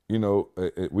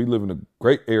 we live in a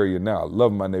great area now. I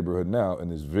love my neighborhood now,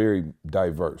 and it's very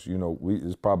diverse.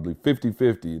 It's probably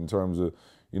 50-50 in terms of,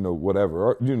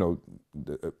 whatever, or,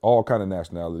 all kind of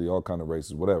nationality, all kind of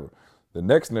races, whatever. The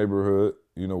next neighborhood,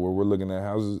 where we're looking at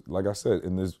houses, like I said,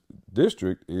 in this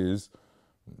district is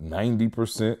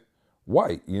 90%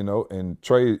 white, and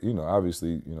Trey,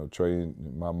 obviously, Trey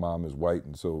and my mom is white.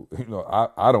 And so,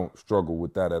 I don't struggle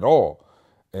with that at all.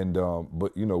 And,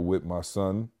 but, with my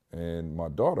son and my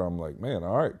daughter, I'm like, man,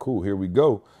 all right, cool, here we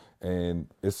go. And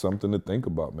it's something to think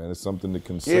about, man. It's something to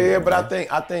consider. Yeah, but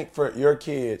I think for your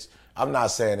kids, I'm not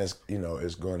saying it's,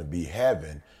 it's going to be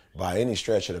heaven by any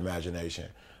stretch of the imagination.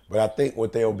 But I think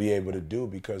what they'll be able to do,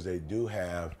 because they do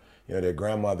have, their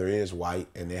grandmother is white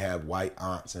and they have white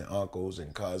aunts and uncles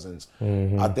and cousins.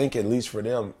 Mm-hmm. I think at least for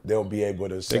them, they'll be able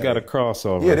to say. They got a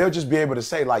crossover. Yeah, they'll just be able to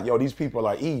say like, yo, these people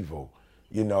are evil.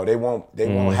 They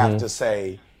won't have to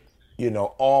say,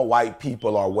 all white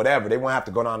people or whatever. They won't have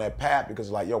to go down that path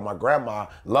because like, yo, my grandma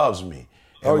loves me.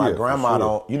 And my grandma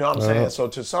don't, you know what I'm saying? So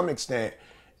to some extent,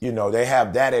 they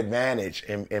have that advantage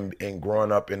in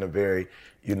growing up in a very,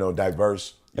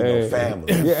 diverse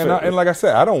family. Yeah, and like I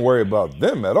said, I don't worry about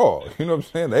them at all. You know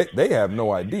what I'm saying? They have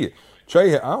no idea.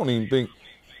 Trey, I don't even think,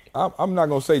 I'm not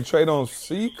going to say Trey don't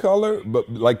see color, but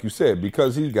like you said,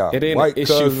 because he got white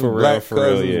cousins, black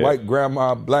cousins, white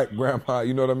grandma, black grandma,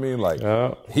 you know what I mean? Like,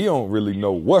 he don't really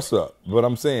know what's up. But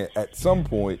I'm saying at some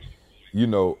point,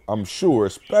 I'm sure,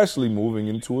 especially moving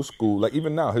into a school, like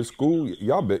even now, his school,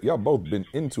 y'all both been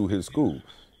into his school.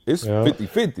 It's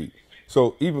 50-50.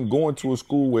 So even going to a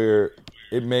school where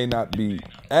it may not be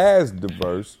as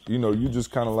diverse, you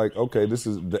just kind of like, okay, this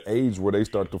is the age where they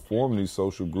start to form these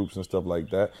social groups and stuff like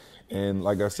that. And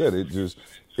like I said,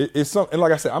 it's something, and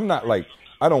like I said, I'm not like,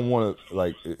 I don't want to,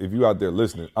 like, if you out there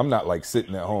listening, I'm not like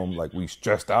sitting at home like we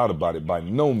stressed out about it by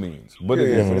no means. But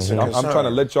I'm trying to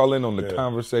let y'all in on the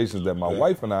conversations that my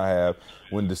wife and I have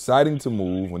when deciding to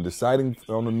move, when deciding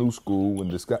on a new school, when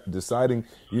deciding,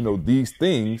 these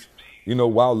things,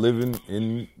 while living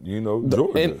in,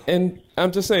 Georgia. And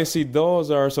I'm just saying, see,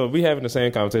 those are, so we having the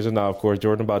same conversation now, of course.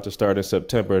 Jordan about to start in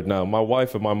September. Now, my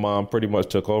wife and my mom pretty much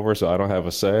took over, so I don't have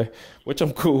a say, which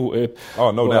I'm cool with.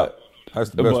 Oh, no doubt. That's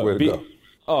the best way to go.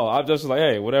 Oh, I'm just like,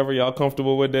 hey, whatever y'all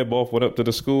comfortable with. They both went up to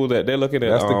the school that they're looking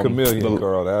at. That's the chameleon,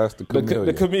 girl. That's the chameleon.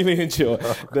 The chameleon, Joe.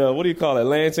 What do you call it?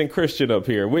 Lansing Christian up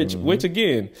here, which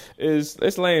again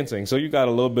it's Lansing. So you got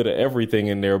a little bit of everything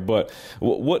in there. But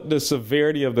what the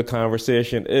severity of the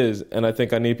conversation is, and I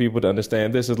think I need people to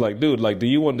understand this, is like, dude, like, do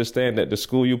you understand that the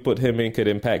school you put him in could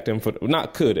impact him for,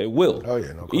 not could, it will. Oh,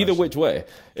 yeah, no question. Either which way.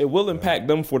 It will impact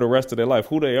them for the rest of their life,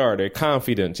 who they are, their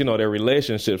confidence, their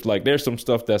relationships. Like, there's some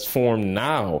stuff that's formed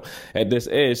now at this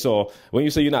age. So when you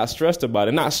say you're not stressed about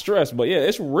it, not stressed, but yeah,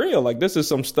 it's real. Like, this is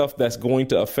some stuff that's going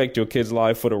to affect your kid's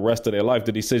life for the rest of their life,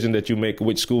 the decision that you make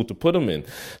which school to put them in.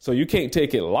 So you can't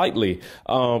take it lightly.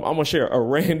 I'm going to share a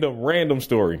random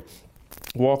story.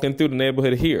 Walking through the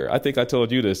neighborhood here. I think I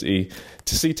told you this, E.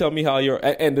 Tell me how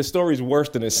and the story's worse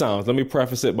than it sounds. Let me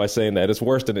preface it by saying that it's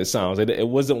worse than it sounds. It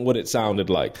wasn't what it sounded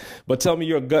like. But tell me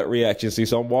your gut reaction, see.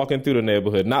 So I'm walking through the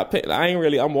neighborhood.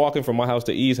 I'm walking from my house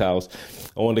to E's house.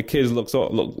 And when the kids looked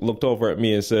over at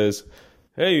me and says,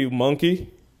 "Hey, you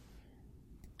monkey."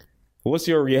 What's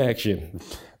your reaction?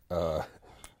 Go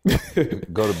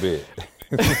to bed.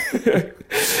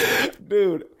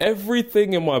 Dude,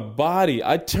 everything in my body,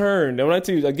 I turned. And when I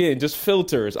tell you, again, just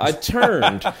filters, I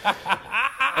turned.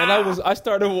 And I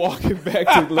started walking back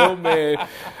to the little man.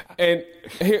 And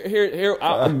here,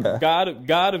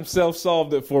 God himself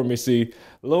solved it for me, see.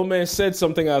 Little man said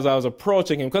something as I was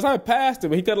approaching him, because I passed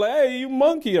him. He could like, "Hey, you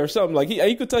monkey," or something. Like,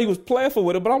 you could tell he was playful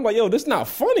with it, but I'm like, yo, this is not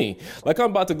funny. Like,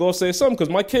 I'm about to go say something, because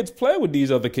my kids play with these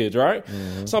other kids, right?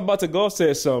 Mm-hmm. So I'm about to go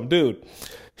say something. Dude,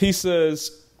 he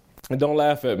says, and don't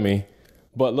laugh at me,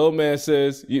 but little man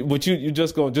says, "But you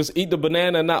just gonna just eat the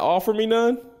banana and not offer me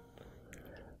none?"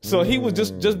 So he was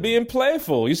just being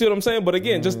playful. You see what I'm saying? But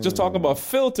again, just talking about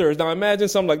filters. Now imagine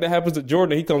something like that happens to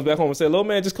Jordan. He comes back home and says, "Little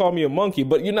man just called me a monkey,"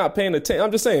 but you're not paying attention.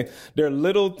 I'm just saying they're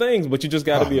little things, but you just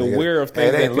got to be aware of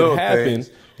things that can happen.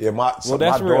 Things. Yeah, that's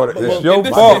my real. daughter. It's your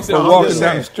fault for walking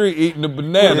down the street eating a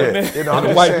banana in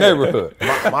a white neighborhood.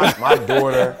 My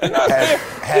daughter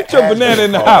Get your banana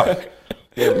in the house.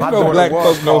 Yeah, my daughter black was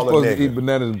folks don't supposed to eat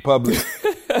bananas in public.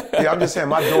 Yeah, I'm just saying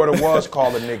my daughter was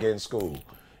called a nigga in school,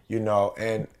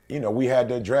 and we had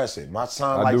to address it. My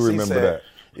son, I do remember that.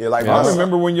 Yeah, like I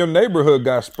remember when your neighborhood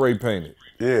got spray painted.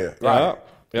 Yeah, right.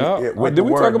 Yeah. Did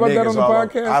we talk about that on the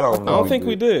podcast? I don't know. I don't think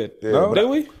we did. Yeah, did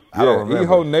we? I don't remember. The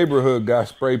whole neighborhood got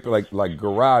sprayed like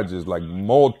garages, like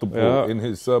multiple in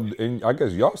his in I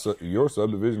guess your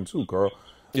subdivision too, Carl.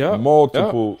 Yeah.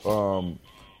 Multiple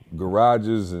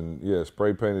garages and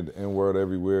spray painted the N-word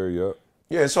everywhere. Yep.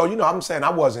 Yeah, so I'm saying I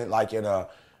wasn't like in a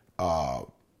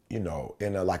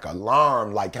like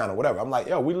alarm, like kind of whatever. I'm like,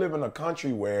 we live in a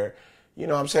country where,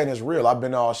 I'm saying it's real. I've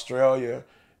been to Australia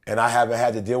and I haven't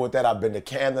had to deal with that. I've been to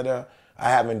Canada.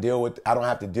 I don't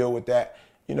have to deal with that,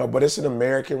 but it's an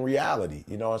American reality,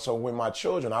 and so with my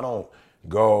children, I don't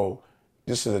go,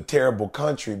 this is a terrible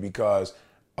country because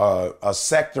a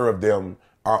sector of them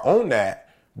are on that,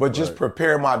 but just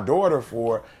prepare my daughter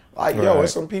for like,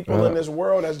 there's some people in this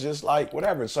world that's just like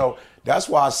whatever. So that's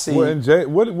why I see. Well,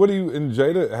 and what do you and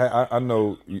Jada? I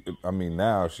know. I mean,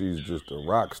 now she's just a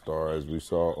rock star, as we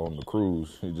saw on the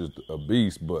cruise. She's just a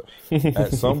beast. But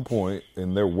at some point,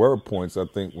 and there were points, I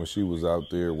think, when she was out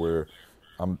there where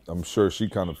I'm sure she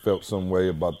kind of felt some way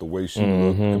about the way she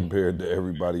looked compared to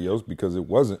everybody else because it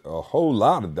wasn't a whole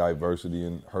lot of diversity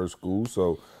in her school.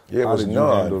 So how did you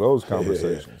handle those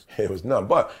conversations? It was none.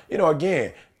 But,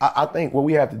 again, I think what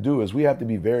we have to do is we have to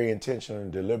be very intentional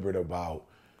and deliberate about,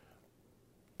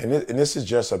 and this is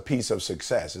just a piece of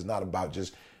success. It's not about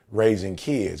just raising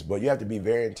kids, but you have to be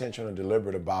very intentional and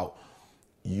deliberate about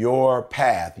your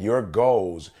path, your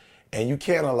goals, and you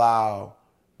can't allow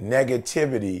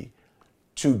negativity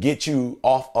to get you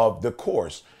off of the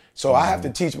course. So I have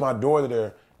to teach my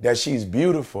daughter that she's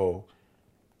beautiful,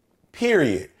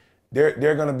 period. There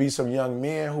are going to be some young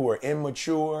men who are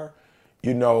immature,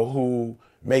 who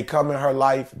may come in her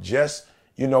life just,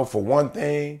 for one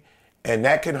thing, and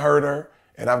that can hurt her.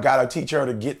 And I've got to teach her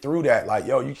to get through that. Like,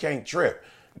 you can't trip.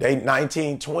 They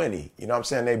 19, 20,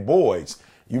 they boys.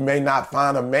 You may not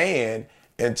find a man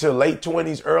until late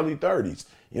 20s, early 30s.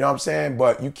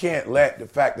 But you can't let the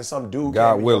fact that some dude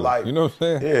came in your life. You know what I'm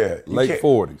saying? Yeah. Late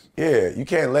 40s. Yeah. You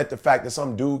can't let the fact that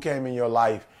some dude came in your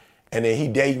life and then he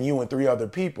dating you and 3 other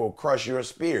people crush your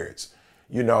spirits.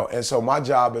 And so my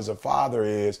job as a father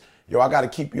is, I got to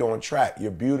keep you on track.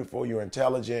 You're beautiful. You're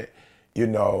intelligent. You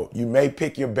may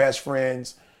pick your best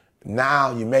friends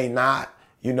now. You may not,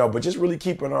 but just really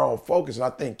keeping her on focus. And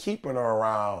I think keeping her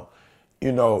around,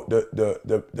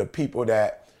 the people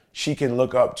that she can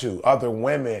look up to, other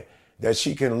women that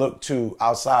she can look to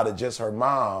outside of just her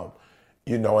mom,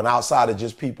 and outside of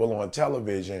just people on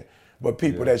television, but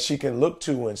people that she can look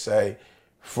to and say,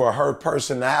 for her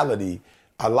personality,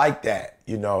 I like that,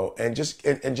 and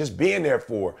just being there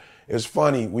for her. It's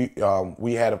funny.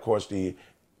 We had, of course, the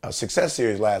Success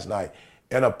Series last night,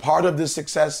 and a part of the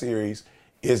Success Series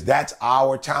is that's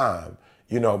our time.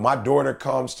 My daughter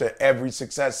comes to every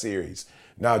Success Series.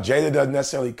 Now, Jada doesn't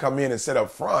necessarily come in and sit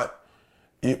up front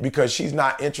because she's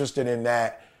not interested in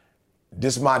that.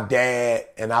 This is my dad,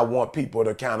 and I want people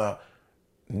to kind of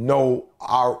know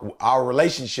our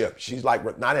relationship. She's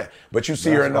like, not in, but you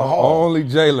see her in the hall. Only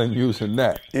Jalen using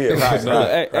that. Yeah, right. He's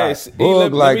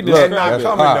not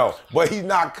coming though. But he's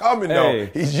not coming though.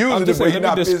 He's using it, but he's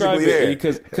not physically there.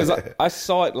 Because I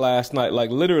saw it last night. Like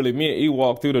literally, me and E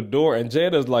walked through the door, and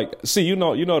Jada's like, "See, you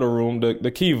know the room,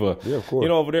 the Kiva. Yeah, of course.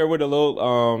 Over there where the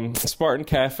little Spartan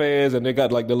cafes, and they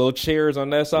got like the little chairs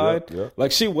on that side. Yeah.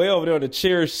 Like she way over there on the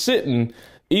chairs sitting."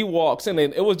 E walks in,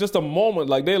 and it was just a moment.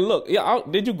 Like they look. Yeah,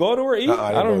 did you go to her? E?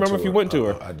 I don't remember if you went to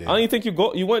her. I did. I don't even think you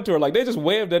went to her. Like they just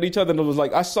waved at each other, and it was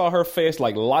like I saw her face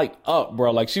like light up,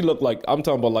 bro. Like she looked like I'm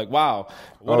talking about like wow.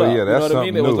 What up? Yeah, that's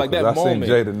something new. It was like that moment.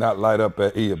 I seen Jada not light up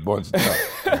at E a bunch of times.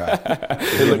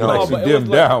 It looked like she dimmed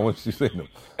down when she seen him.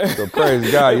 So praise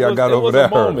God, y'all got over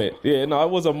that. It was a moment. Yeah, no, it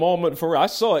was a moment for real. I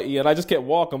saw it, E, and I just kept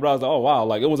walking, but I was like, oh wow,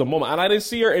 like it was a moment, and I didn't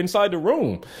see her inside the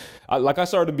room. I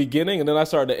started the beginning, and then I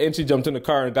started the end. She jumped in the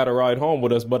car and got a ride home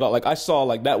with us. But I saw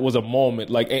like that was a moment.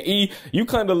 Like, and E, you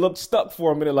kind of looked stuck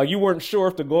for a minute, like you weren't sure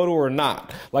if to go to her or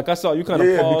not. Like I saw you kind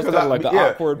of paused, like an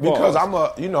awkward pause. Because I'm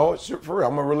for real,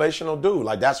 I'm a relational dude.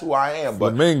 Like that's who I am.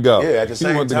 But Flamingo. Yeah, at the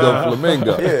same time, to go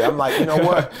Flamingo. Yeah, I'm like, you know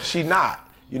what? She not.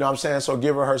 You know what I'm saying? So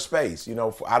give her space.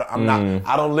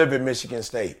 I don't live in Michigan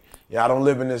State. I don't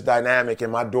live in this dynamic,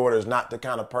 and my daughter is not the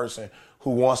kind of person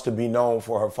who wants to be known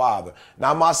for her father.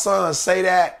 Now, my son say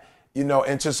that,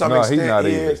 and to some extent he's not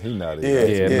he either. is. He's not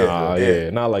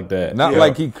either. Not like that. Not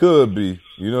like he could be.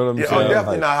 You know what I'm saying?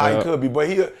 Definitely not how he could be, but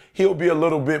he'll be a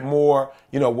little bit more,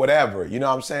 whatever. You know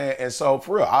what I'm saying? And so,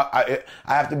 for real, I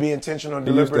have to be intentional and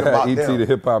deliberate about them. He used to have E.T. the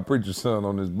hip-hop preacher's son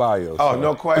on his bio. Oh,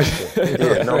 no question.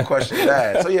 Yeah, no question to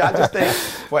that. So, yeah, I just think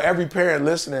for every parent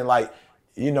listening, like,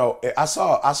 I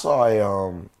saw a,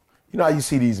 how you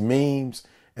see these memes,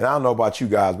 and I don't know about you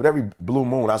guys, but every blue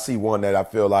moon I see one that I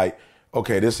feel like,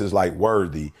 okay, this is like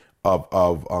worthy of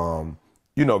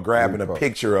grabbing a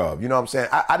picture of. You know what I'm saying?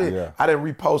 I didn't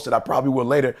repost it. I probably will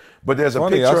later. But there's a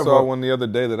picture I of saw one the other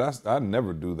day that I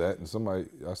never do that,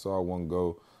 and I saw one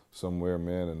go somewhere,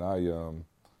 man, and I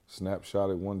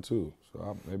snapshotted one too.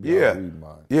 So maybe I'll read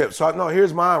mine. Yeah. So no,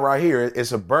 here's mine right here.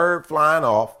 It's a bird flying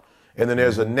off, and then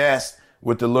there's a nest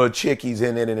with the little chickies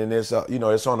in it, and then it's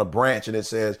it's on a branch, and it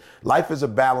says, "Life is a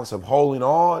balance of holding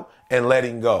on and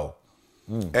letting go."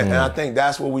 And I think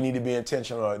that's what we need to be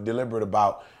intentional or deliberate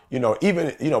about.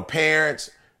 Even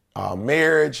parents,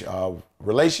 marriage,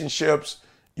 relationships,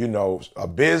 a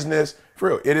business. For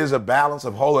real, it is a balance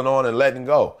of holding on and letting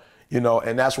go. And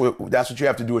that's what you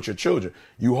have to do with your children.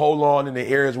 You hold on in the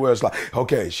areas where it's like,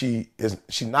 okay, she's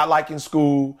not liking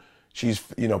school. She's,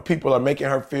 people are making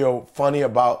her feel funny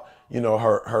about,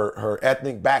 her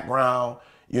ethnic background.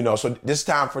 So this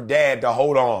time for dad to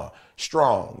hold on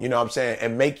strong, you know what I'm saying,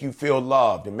 and make you feel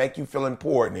loved and make you feel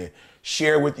important and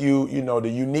share with you, the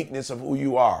uniqueness of who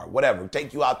you are, whatever.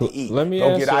 Take you out to eat.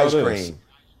 Go get ice cream.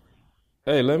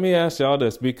 Hey, let me ask y'all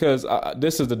this, because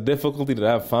this is the difficulty that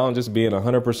I've found, just being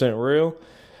 100% real.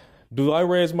 Do I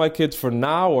raise my kids for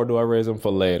now, or do I raise them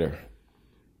for later?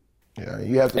 Yeah,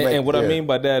 you have to make, and what I mean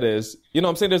by that is,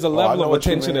 I'm saying there's a level of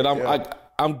attention that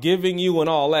I'm giving you and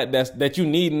all that you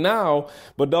need now,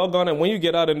 but doggone it, when you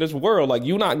get out in this world, like,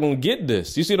 you're not going to get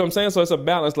this. You see what I'm saying? So it's a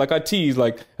balance. Like, I tease,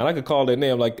 like, and I could call their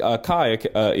name, like, Kaya,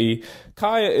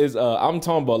 Kaya is, I'm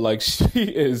talking about, like, she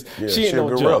ain't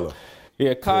no joke.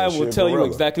 Yeah, Kaya will tell you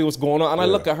exactly what's going on. And I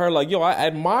look at her like, I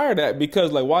admire that,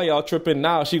 because, like, why y'all tripping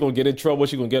now? She going to get in trouble.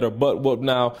 She going to get her butt whooped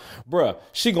now. Bruh,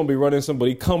 she going to be running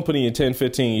somebody company in 10,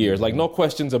 15 years. Like, no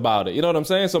questions about it. You know what I'm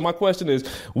saying? So my question is,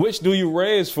 which do you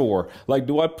raise for? Like,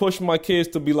 do I push my kids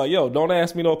to be like, don't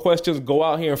ask me no questions. Go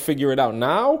out here and figure it out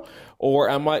now?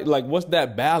 Or am I, like, what's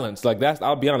that balance? Like,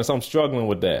 I'll be honest, I'm struggling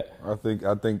with that. I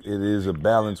think it is a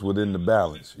balance within the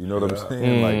balance. You know what I'm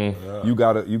saying? Like, you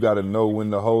gotta know when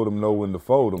to hold them, know when to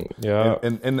fold them. Yeah.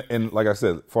 And like I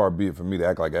said, far be it for me to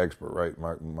act like an expert,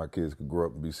 right? My kids could grow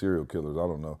up and be serial killers. I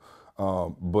don't know.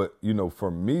 But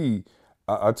for me,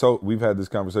 we've had this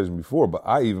conversation before, but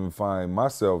I even find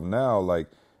myself now, like,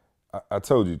 I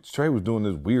told you, Trey was doing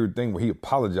this weird thing where he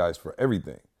apologized for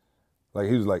everything. Like,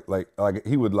 he was like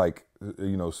he would, like,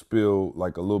 spill,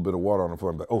 like, a little bit of water on the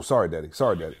floor and be like, "Oh, sorry, daddy.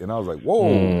 And I was like, whoa,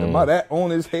 am I that on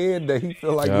his head that he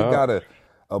feel like he gotta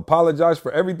apologize for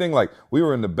everything? Like, we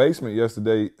were in the basement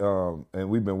yesterday, and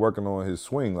we've been working on his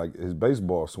swing, like his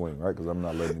baseball swing, right? Because I'm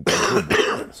not letting him play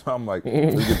football. So I'm like,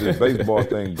 let's get this baseball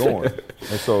thing going.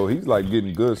 And so he's, like,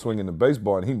 getting good swinging the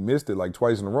baseball, and he missed it, like,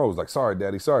 twice in a row. He's like, sorry,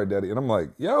 daddy. And I'm like,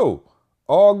 yo,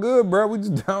 all good, bro. We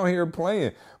just down here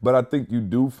playing. But I think you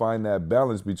do find that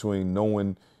balance between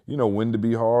knowing, when to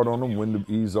be hard on them, when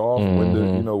to ease off, when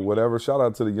to, whatever. Shout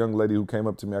out to the young lady who came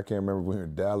up to me. I can't remember if we were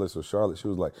in Dallas or Charlotte. She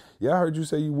was like, "Yeah, I heard you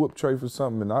say you whooped Trey for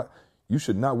something, and you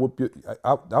should not whoop your."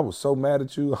 I was so mad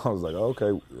at you. I was like,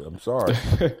 "Okay, I'm sorry,"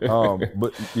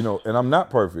 but and I'm not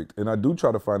perfect, and I do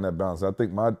try to find that balance. I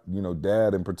think my,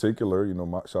 dad in particular,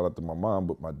 shout out to my mom,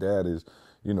 but my dad is,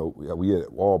 we had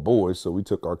all boys, so we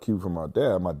took our cue from our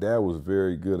dad. My dad was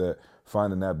very good at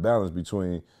finding that balance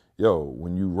between,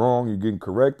 when you wrong, you're getting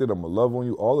corrected, I'm going to love on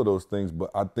you, all of those things.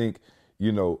 But I think,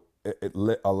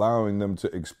 allowing them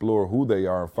to explore who they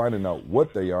are and finding out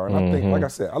what they are. And I think, like I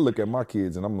said, I look at my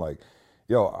kids and I'm like,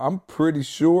 I'm pretty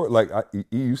sure, like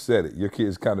you said it, your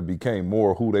kids kind of became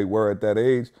more who they were at that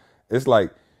age. It's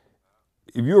like,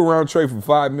 if you're around Trey for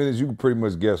 5 minutes, you can pretty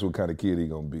much guess what kind of kid he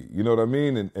going to be. You know what I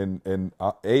mean? And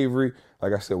Avery,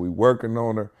 like I said, we working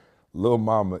on her. Little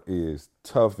mama is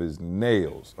tough as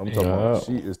nails. I'm talking about,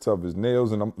 she is tough as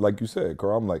nails. And I'm, like you said,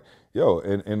 Carl, I'm like,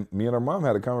 and me and her mom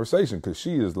had a conversation, because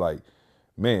she is like,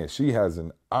 man, she has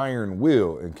an iron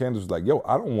will. And Candace was like,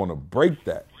 I don't want to break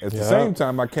that. At the same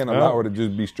time, I can't allow her to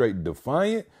just be straight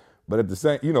defiant. But at the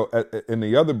same, in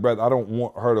the other breath, I don't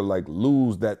want her to, like,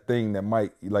 lose that thing that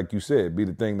might, like you said, be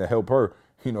the thing that help her,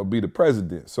 be the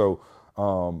president. So,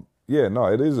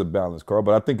 it is a balance, Carl.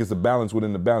 But I think it's a balance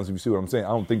within the balance, if you see what I'm saying. I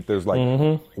don't think there's,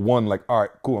 like, one, like, all right,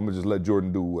 cool, I'm going to just let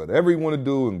Jordan do whatever he want to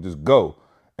do and just go.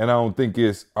 And I don't think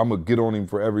it's, I'm going to get on him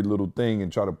for every little thing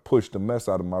and try to push the mess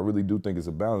out of him. I really do think it's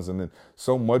a balance. And then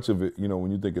so much of it,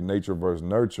 when you think of nature versus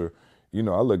nurture, I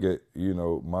look at,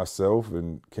 myself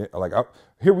and,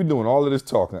 here we doing all of this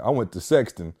talking. I went to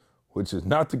Sexton, which is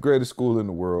not the greatest school in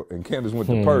the world, and Candace went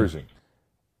to Pershing.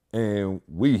 And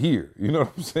we here, you know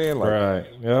what I'm saying? Like, right,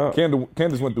 yeah.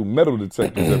 Candace went through metal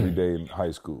detectors every day in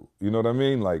high school. You know what I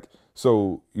mean? Like,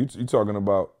 so you talking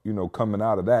about, coming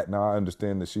out of that. Now, I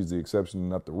understand that she's the exception and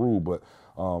not the rule, but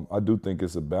I do think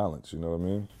it's a balance, you know what I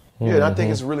mean? Yeah, and I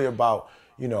think it's really about,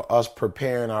 us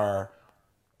preparing our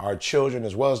our children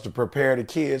as well as to prepare the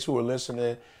kids who are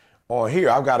listening on here.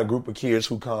 I've got a group of kids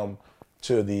who come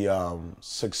to the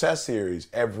Success Series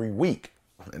every week.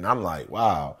 And I'm like,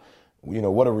 wow,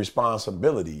 what a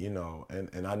responsibility,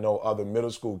 and I know other middle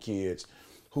school kids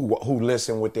who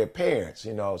listen with their parents,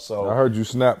 so. I heard you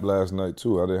snap last night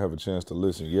too. I didn't have a chance to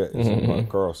listen yet.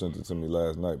 Carl sent it to me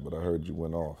last night, but I heard you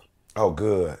went off. Oh,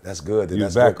 good. That's good. You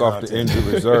back off the injured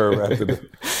reserve after the,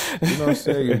 you know what I'm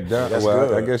saying? You're down. That's well,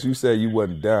 good. I guess you said you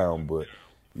wasn't down, but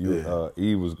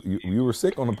you were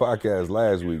sick on the podcast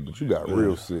last week, but you got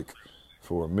real sick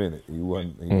for a minute. You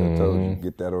wasn't. I told you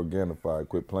get that Organifi,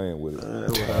 quit playing with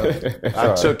it.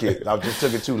 I took it. I just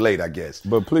took it too late, I guess.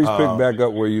 But please pick back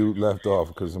up where you left off,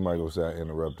 because somebody gonna say I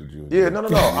interrupted you. Yeah, no.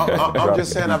 I'm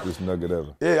just saying. This nugget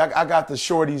ever. Yeah, I got the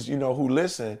shorties, who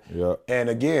listen. Yeah. And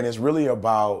again, it's really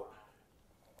about.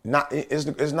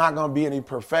 It's not going to be any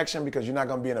perfection because you're not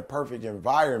going to be in a perfect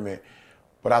environment.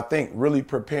 But I think really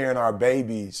preparing our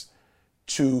babies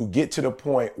to get to the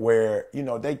point where,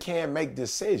 they can make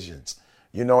decisions,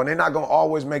 and they're not going to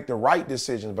always make the right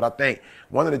decisions. But I think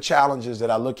one of the challenges that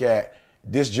I look at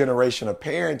this generation of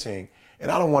parenting,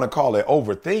 and I don't want to call it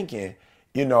overthinking,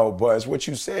 but it's what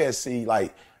you said, see,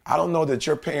 like, I don't know that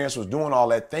your parents was doing all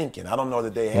that thinking. I don't know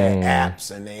that they had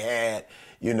apps and they had,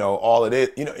 all of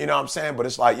it, you know what I'm saying? But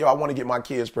it's like, I want to get my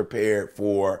kids prepared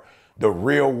for the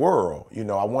real world.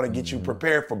 I want to get you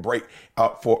prepared for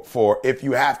if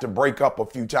you have to break up a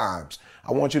few times.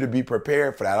 I want you to be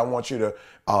prepared for that. I want you to,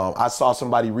 I saw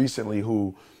somebody recently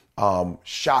who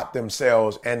shot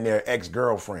themselves and their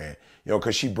ex-girlfriend,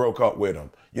 because she broke up with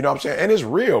them. You know what I'm saying? And it's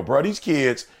real, bro. These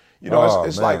kids,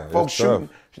 it's man, like folks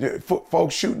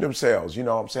shooting themselves, you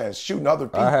know what I'm saying? Shooting other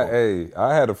people.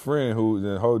 I had a friend who,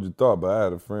 didn't hold your thought, but I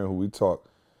had a friend who we talked,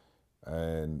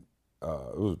 and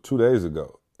it was 2 days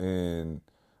ago, and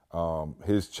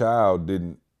his child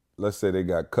didn't, let's say they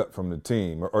got cut from the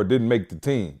team or didn't make the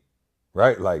team,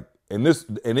 right? Like, and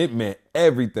it meant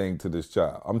everything to this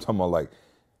child. I'm talking about like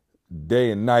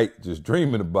day and night just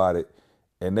dreaming about it,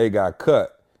 and they got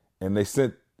cut, and they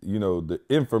sent, the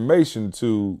information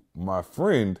to my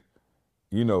friend,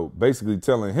 basically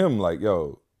telling him like,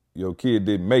 yo, your kid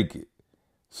didn't make it.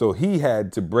 So he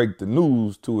had to break the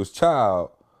news to his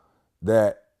child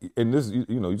that, and this, you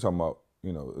talking about,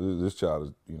 this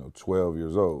child is, 12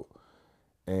 years old.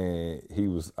 And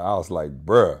I was like,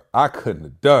 bruh, I couldn't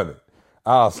have done it.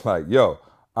 I was like, yo,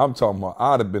 I'm talking about,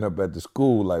 I'd have been up at the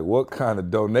school, like, what kind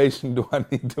of donation do I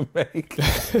need to make?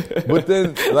 But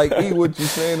then, like, what you're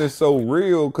saying is so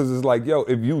real, because it's like, yo,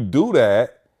 if you do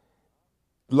that,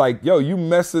 like, yo, you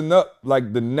messing up,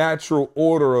 like, the natural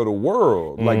order of the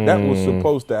world. Like, that was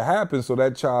supposed to happen so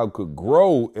that child could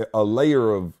grow a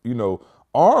layer of,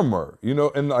 armor,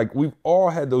 and, like, we've all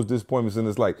had those disappointments, and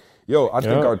it's like, yo, I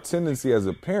think our tendency as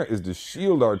a parent is to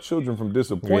shield our children from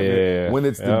disappointment when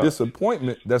it's the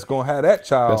disappointment that's going to have that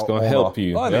child that's going to help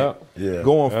you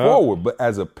going forward. But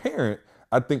as a parent,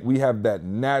 I think we have that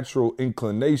natural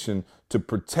inclination to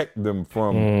protect them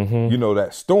from, that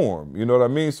storm. You know what I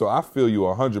mean? So I feel you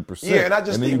 100%. Yeah, and I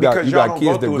just think you because got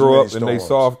kids that grow up and they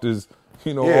soft as,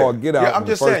 all get out. Yeah, I'm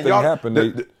just saying, y'all,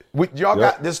 y'all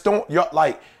got this storm. Y'all,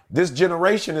 like, this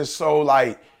generation is so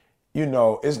like, I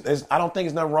don't think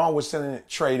there's nothing wrong with sending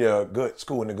Trey to a good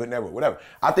school in a good neighborhood, whatever.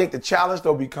 I think the challenge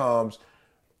though becomes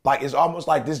like, it's almost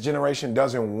like this generation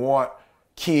doesn't want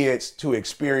kids to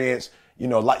experience,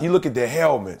 like you look at the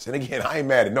helmets, and again, I ain't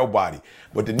mad at nobody,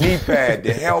 but the knee pad,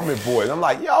 the helmet boys, I'm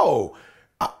like, yo,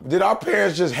 did our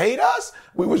parents just hate us?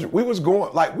 We was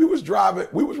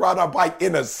riding our bike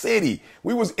in a city.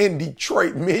 We was in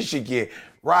Detroit, Michigan,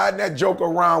 riding that joke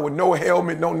around with no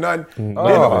helmet, no nothing. Then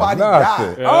nobody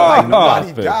died.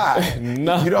 Nobody died. You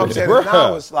know what I'm saying?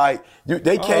 Now it's like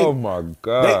they can't. Oh my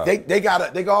God.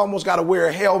 They almost gotta wear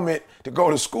a helmet to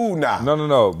go to school now.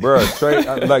 No, bro. Trey,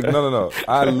 no.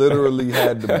 I literally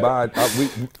had to buy.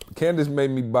 Candace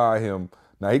made me buy him.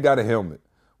 Now he got a helmet.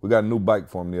 We got a new bike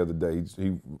for him the other day.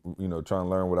 He trying to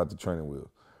learn without the training wheels.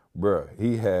 Bruh,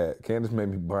 Candace made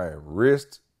me buy him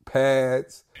wrist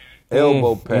pads,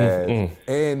 elbow pads,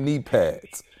 and knee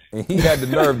pads. And he had the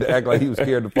nerve to act like he was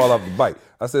scared to fall off the bike.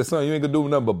 I said, son, you ain't gonna do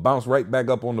nothing but bounce right back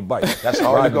up on the bike. That's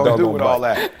all you're gonna do with all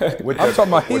that. I'm talking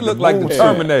about he looked like the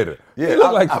Terminator. Yeah, You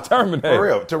look like the Terminator. For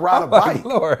real, to ride a Like, bike.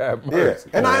 Lord have mercy.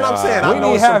 Yeah, and I'm saying, We I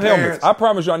know need some have helmets. parents. I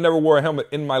promise you, I never wore a helmet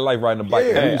in my life riding a bike.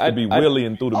 Yeah. I used to be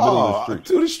wheeling through the middle of the street.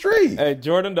 To the street. Hey,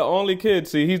 Jordan, the only kid.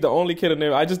 See, he's the only kid in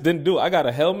there. I just didn't do it. I got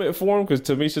a helmet for him because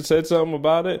Tamisha said something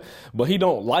about it, but he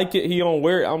don't like it. He don't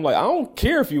wear it. I'm like, I don't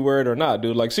care if you wear it or not,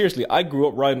 dude. Like, seriously, I grew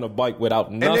up riding a bike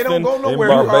without nothing. And they don't go In nowhere.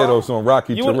 Barbados on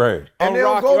rocky terrain. And they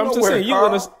don't go I'm just nowhere, saying,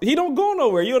 Carl. he don't go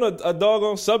nowhere. You in a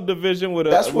doggone subdivision with a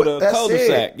That's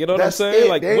cul-de-sac. it. You know what That's I'm saying? it.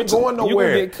 Like, they ain't going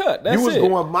nowhere. You gonna get cut. That's you was it.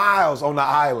 going miles on the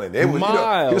island. It was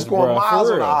he was going Miles, bruh, miles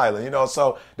for on the real. island. You know,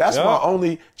 so that's my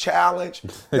only challenge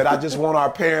that I just want our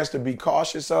parents to be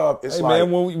cautious of. It's Hey, like,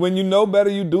 man, when you know better,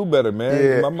 you do better, man.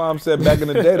 Yeah. My mom said back in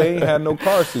the day, they ain't had no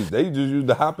car seats. They just used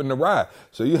to hop in the ride.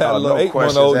 So you had a little no 8-month-old,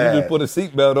 questions you just asked. put a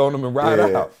seatbelt on them and ride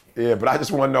out. Yeah, but I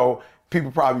just want to know. People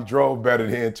probably drove better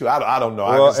than too. I don't know.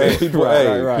 Well, I can and say people,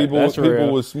 Right. people That's real.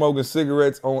 was smoking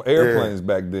cigarettes on airplanes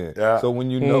back then. Yeah. So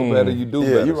when you know better, you do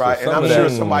better. you're right. So And some I'm of sure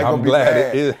that, somebody I'm gonna be glad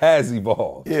mad. it has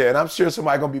evolved. Yeah, and I'm sure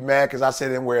somebody gonna be mad because I said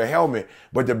I didn't wear a helmet.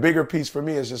 But the bigger piece for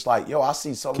me is just like, yo, I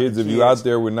see so Kids, many if you out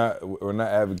there, we're not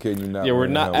advocating you not. Yeah, we're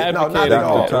wearing not a helmet. No, not advocating at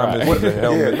all. that. Thomas Right. with a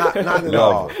helmet. Yeah, not at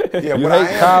Love all. it. Yeah, You what I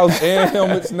hate am, cows and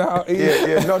helmets now?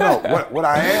 no. What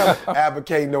I am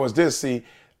advocating though is this. See,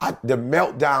 the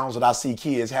meltdowns that I see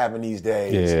kids having these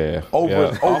days over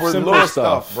Off simple little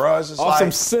stuff, bro. It's just Off like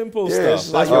some simple yeah, stuff.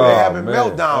 It's like That's they're right. having man.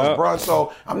 meltdowns, bro.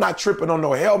 So I'm not tripping on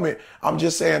no helmet. I'm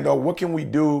just saying though, what can we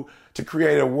do to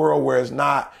create a world where it's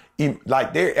not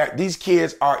like these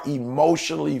kids are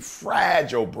emotionally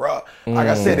fragile, bro. Like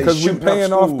I said, Because we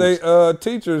paying off their their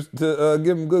teachers to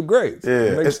give them good grades.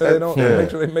 Yeah, Make sure they don't.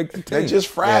 Make sure they make the team. They're just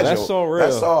fragile. that's so real.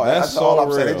 That's all. That's That's all so I'm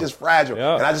saying. real. They're just fragile,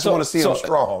 Yeah. and I just So- want to see them so-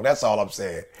 strong. That's all I'm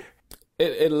saying.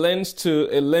 It lends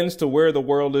to where the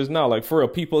world is now. Like, for real,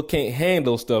 people can't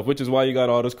handle stuff, which is why you got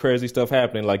all this crazy stuff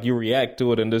happening. Like, you react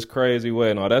to it in this crazy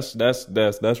way. No, that's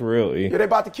real. E. Yeah, they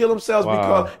about to kill themselves Wow.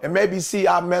 because, and maybe see,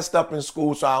 I messed up in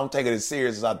school, so I don't take it as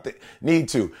serious as I need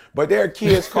to. But there are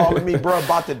kids calling me, bro,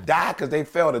 about to die because they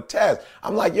failed a test.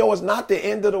 I'm like, yo, it's not the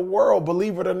end of the world,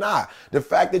 believe it or not. The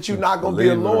fact that you're not going to be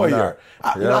a Believe it or lawyer.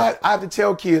 not. I have to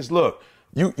tell kids, look,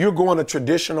 you're going a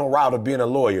traditional route of being a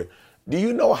lawyer. Do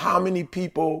you know how many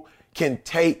people can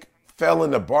fail in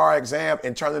the bar exam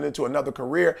and turn it into another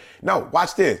career? No,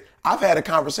 watch this. I've had a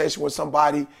conversation with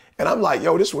somebody and I'm like,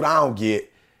 yo, this is what I don't get.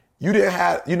 You didn't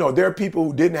have, there are people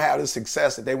who didn't have the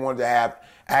success that they wanted to have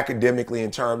academically in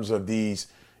terms of these,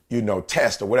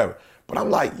 tests or whatever. But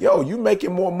I'm like, yo, you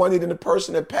making more money than the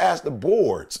person that passed the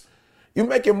boards. You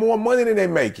making more money than they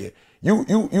making.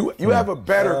 You have a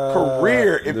better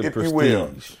career, if you will.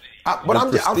 But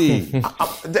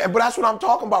that's what I'm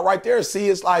talking about right there. See,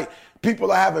 it's like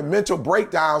people are having mental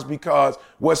breakdowns because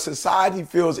what society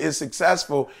feels is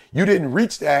successful, you didn't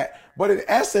reach that. But in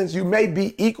essence, you may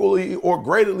be equally or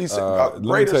greater Let me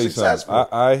tell you successful.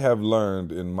 something. I have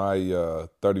learned in my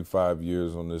 35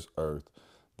 years on this earth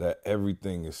that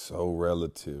everything is so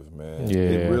relative, man. Yeah,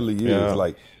 it really is. yeah,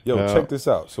 Like, yo, yeah. check this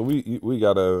out. So we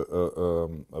got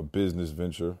a business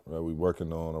venture, right? We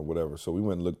working on or whatever. So we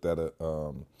went and looked at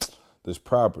this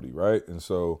property, right? And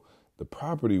so the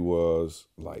property was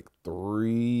like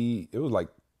 $3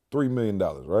 million,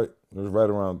 right? It was right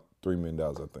around $3 million,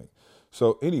 I think.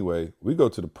 So anyway, we go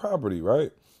to the property,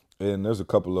 right? And there's a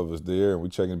couple of us there, and we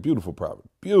checking beautiful property,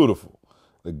 beautiful.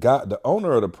 The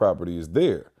owner of the property is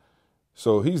there.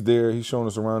 So he's there, he's showing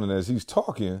us around, and as he's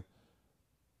talking,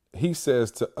 he says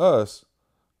to us,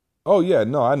 oh yeah,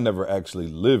 no, I never actually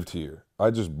lived here. I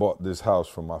just bought this house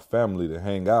for my family to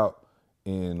hang out.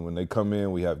 And when they come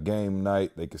in, we have game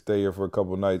night. They can stay here for a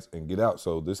couple of nights and get out.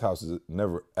 So this house has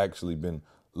never actually been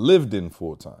lived in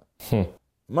full time.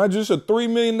 Mind you, it's a $3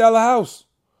 million house.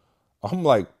 I'm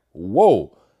like,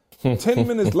 whoa. 10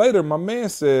 minutes later, my man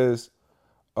says,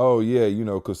 oh yeah,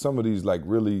 because some of these like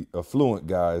really affluent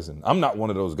guys, and I'm not one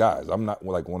of those guys. I'm not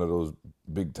like one of those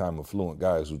big time affluent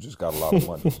guys who just got a lot of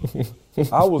money.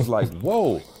 I was like,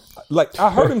 whoa. Like I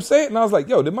heard him say it and I was like,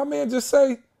 yo, did my man just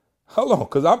say, hold on,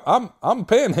 because I'm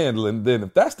panhandling then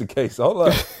if that's the case. Hold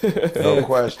up. No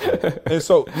question. And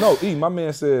so, no, my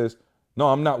man says, no,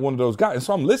 I'm not one of those guys. And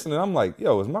so I'm listening. I'm like,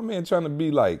 yo, is my man trying to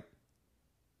be like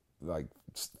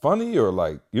funny or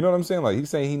like, you know what I'm saying? Like he's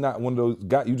saying he not one of those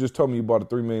guys. You just told me you bought a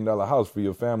 $3 million house for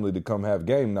your family to come have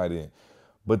game night in.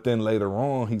 But then later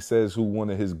on, he says who one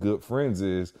of his good friends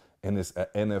is, and it's an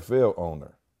NFL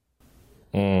owner.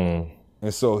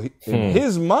 And so in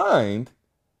his mind,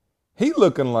 he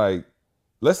looking like,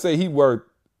 let's say he worth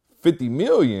 $50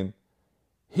 million.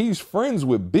 He's friends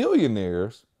with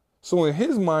billionaires. So in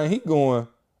his mind, he going,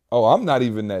 oh, I'm not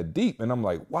even that deep. And I'm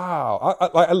like, wow.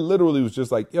 I literally was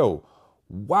just like, yo,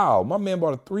 wow, my man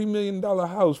bought a $3 million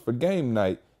house for game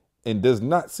night and does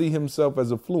not see himself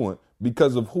as affluent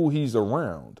because of who he's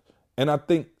around. And I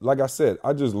think, like I said,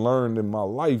 I just learned in my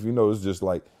life, it's just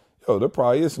like, there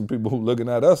probably is some people who looking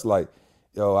at us like,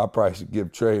 I probably should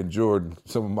give Trey and Jordan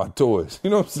some of my toys.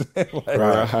 You know what I'm saying?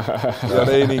 Like,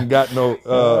 they ain't even got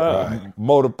no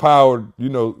motor-powered,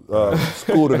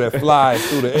 scooter that flies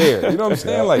through the air. You know what I'm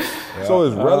saying? Like, so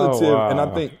it's relative. Oh, wow. And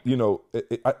I think,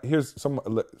 here's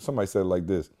somebody said it like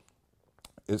this.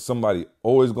 Is somebody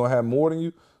always going to have more than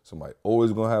you? Somebody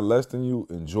always going to have less than you?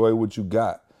 Enjoy what you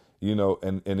got,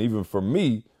 and even for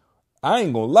me, I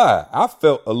ain't gonna lie. I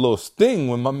felt a little sting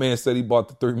when my man said he bought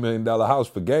the $3 million house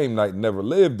for game night and never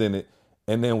lived in it,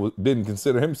 and then didn't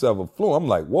consider himself affluent. I'm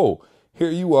like, whoa, here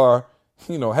you are,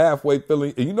 halfway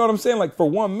feeling. You know what I'm saying? Like for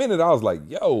 1 minute, I was like,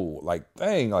 yo, like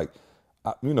dang, like,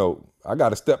 I got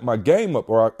to step my game up,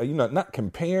 or not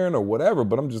comparing or whatever.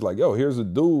 But I'm just like, yo, here's a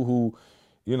dude who,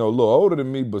 a little older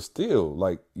than me, but still,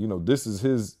 like, this is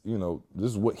his,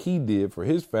 this is what he did for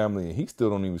his family, and he still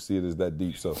don't even see it as that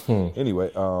deep. So anyway,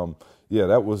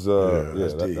 that was,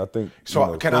 I think.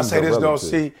 So can I say this though?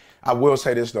 See, I will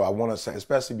say this though. I want to say,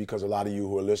 especially because a lot of you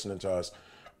who are listening to us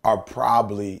are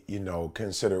probably,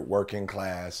 considered working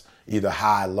class, either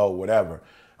high, low, whatever.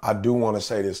 I do want to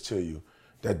say this to you,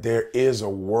 that there is a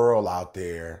world out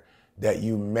there that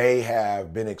you may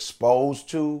have been exposed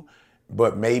to,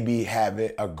 but maybe have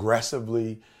it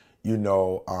aggressively,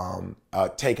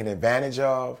 taken advantage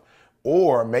of,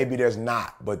 or maybe there's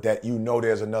not, but that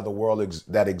there's another world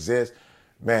that exists.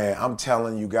 Man, I'm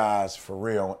telling you guys, for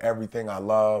real, everything I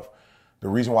love, the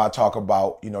reason why I talk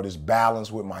about, this balance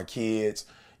with my kids,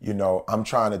 I'm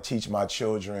trying to teach my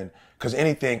children, because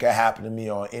anything can happen to me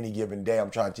on any given day.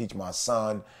 I'm trying to teach my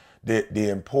son the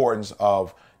importance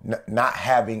of not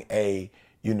having a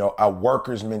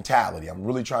worker's mentality. I'm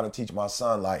really trying to teach my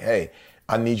son, like, hey,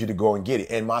 I need you to go and get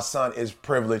it. And my son is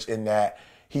privileged in that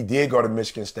he did go to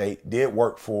Michigan State, did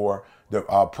work for the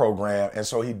program. And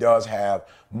so he does have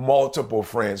multiple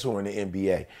friends who are in the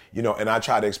NBA, and I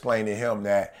try to explain to him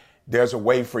that there's a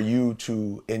way for you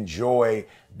to enjoy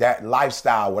that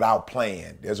lifestyle without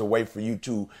playing. There's a way for you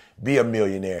to be a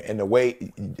millionaire. And the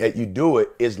way that you do it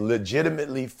is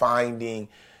legitimately finding,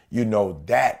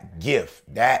 that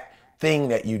gift, that thing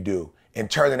that you do, and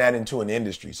turning that into an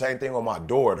industry. Same thing with my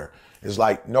daughter. It's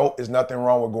like, nope, there's nothing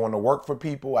wrong with going to work for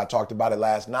people. I talked about it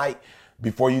last night.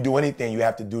 Before you do anything, you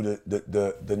have to do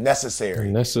the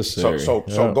necessary.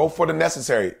 So go for the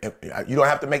necessary. You don't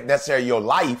have to make necessary your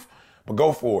life, but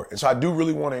go for it. And so I do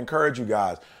really want to encourage you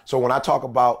guys. So when I talk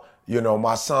about,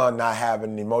 my son not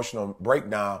having an emotional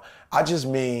breakdown, I just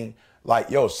mean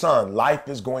like, yo, son, life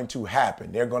is going to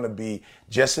happen. There are going to be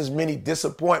just as many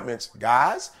disappointments,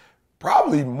 guys,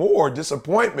 probably more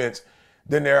disappointments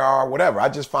than there are whatever. I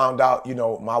just found out,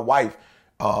 my wife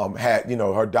had,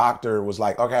 her doctor was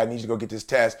like, okay, I need you to go get this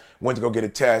test. Went to go get a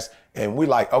test. And we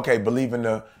like, okay, believe in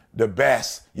the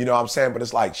best, you know what I'm saying? But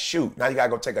it's like, shoot, now you got to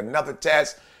go take another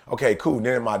test. Okay, cool.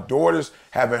 Then my daughter's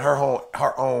having her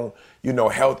own,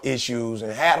 health issues,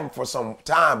 and had them for some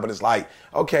time. But it's like,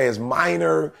 okay, it's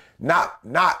minor,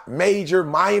 not major,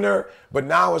 minor. But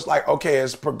now it's like, okay,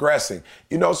 it's progressing.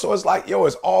 So it's like, yo,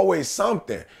 it's always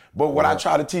something. But what I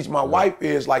try to teach my wife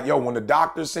is like, yo, when the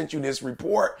doctor sent you this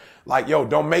report, like, yo,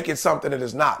 don't make it something that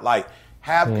it's not. Like,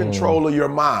 have control of your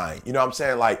mind. You know what I'm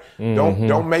saying? Like,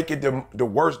 don't make it the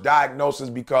worst diagnosis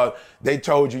because they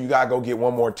told you gotta go get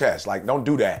one more test. Like, don't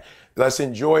do that. Let's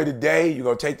enjoy the day. You're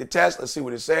gonna take the test. Let's see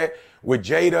what it said. With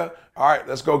Jada, all right,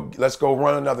 let's go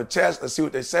run another test. Let's see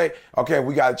what they say. Okay,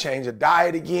 we gotta change the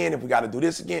diet again. If we gotta do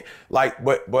this again. Like,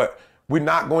 but we're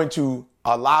not going to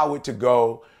allow it to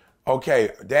go,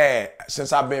 okay, Dad,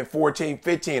 since I've been 14,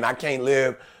 15, I can't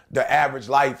live the average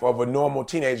life of a normal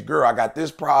teenage girl. I got this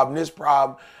problem.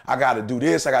 I got to do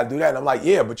this. I got to do that. And I'm like,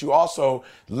 yeah, but you also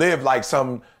live like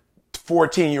some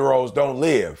 14-year-olds don't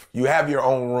live. You have your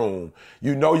own room.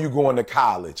 You going to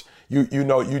college.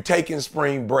 You taking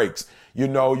spring breaks.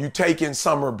 You taking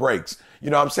summer breaks. You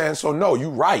know what I'm saying? So no, you're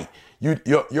right.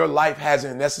 Your life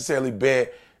hasn't necessarily been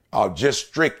just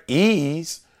strict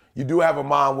ease. You do have a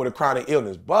mom with a chronic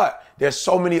illness, but there's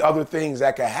so many other things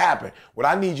that can happen. What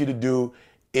I need you to do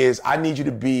is I need you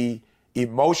to be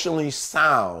emotionally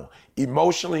sound,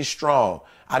 emotionally strong.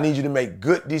 I need you to make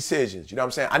good decisions. You know what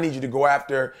I'm saying? I need you to go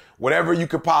after whatever you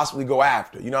could possibly go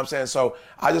after. You know what I'm saying? So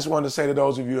I just wanted to say to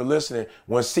those of you who are listening,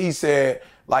 when C said,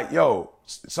 like, yo,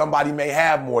 somebody may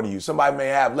have more than you, somebody may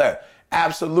have less.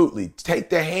 Absolutely. Take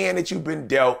the hand that you've been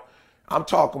dealt. I'm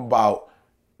talking about,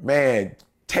 man,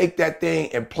 take that thing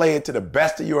and play it to the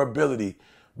best of your ability,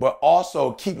 but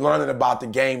also keep learning about the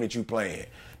game that you're playing.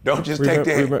 Don't just take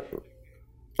that.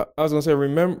 I was gonna say,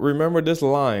 remember this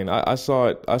line. I saw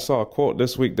it. I saw a quote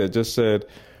this week that just said,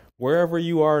 "Wherever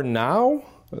you are now,"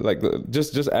 like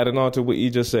just adding on to what you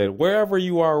just said, "Wherever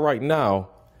you are right now,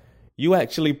 you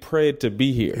actually prayed to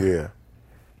be here." Yeah.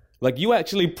 Like you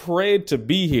actually prayed to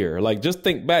be here. Like just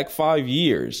think back 5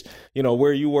 years,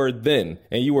 where you were then,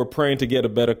 and you were praying to get a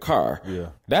better car. Yeah.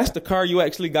 That's the car you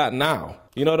actually got now.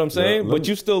 You know what I'm saying? But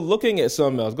you're still looking at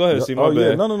something else. Go ahead, see my bad.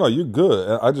 Yeah, no, you're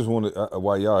good. I just wanted,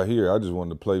 while y'all here, I just wanted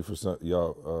to play for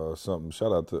y'all something.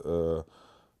 Shout out to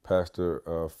Pastor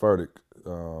Furtick.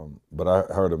 But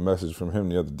I heard a message from him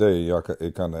the other day. I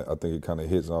think it kind of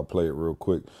hits, and I'll play it real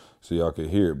quick so y'all can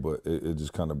hear it. But it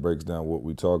just kind of breaks down what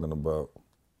we're talking about.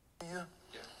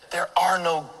 There are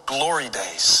no glory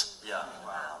days. Yeah.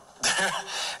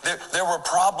 There were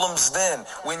problems then.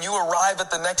 When you arrive at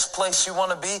the next place you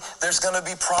want to be, there's going to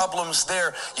be problems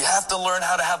there. You have to learn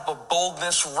how to have the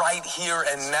boldness right here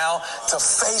and now to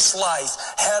face life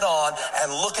head on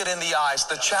and look it in the eyes,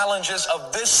 the challenges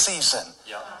of this season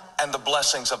and the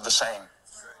blessings of the same.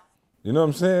 You know what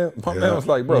I'm saying? My man was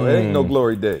like, bro, there ain't no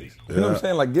glory days. You know what I'm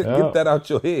saying? Like, get that out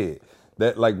your head.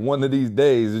 That like one of these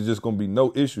days is just gonna be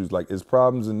no issues. Like it's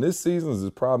problems in this season, it's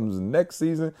problems in next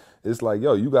season. It's like,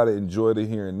 yo, you gotta enjoy the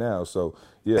here and now. So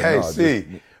yeah.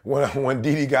 Hey, when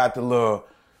Didi got the little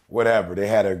whatever, they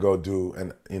had her go do,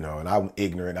 and and I'm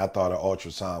ignorant. I thought an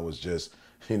ultrasound was just,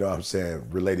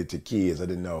 related to kids. I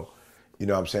didn't know,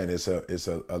 I'm saying it's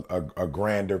a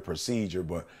grander procedure,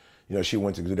 but she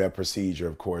went to do that procedure.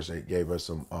 Of course, they gave us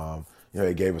some,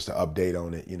 they gave us the update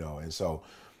on it, and so.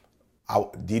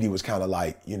 Didi was kind of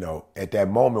like, at that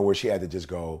moment where she had to just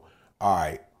go, all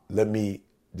right, let me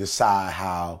decide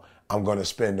how I'm going to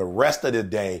spend the rest of the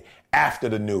day after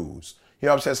the news. You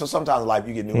know what I'm saying? So sometimes in life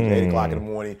you get news at 8 o'clock in the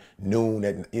morning, noon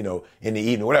at, in the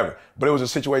evening, whatever. But it was a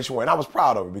situation where, and I was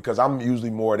proud of her because I'm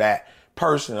usually more that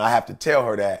person and I have to tell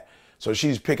her that. So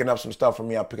she's picking up some stuff for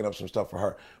me, I'm picking up some stuff for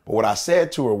her. But what I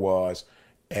said to her was,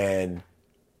 and,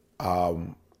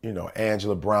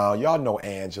 Angela Brown, y'all know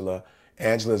Angela.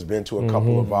 Angela's been to a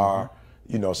couple of our,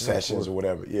 sessions or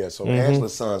whatever. Yeah, so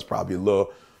Angela's son's probably a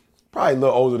little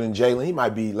older than Jalen. He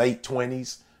might be late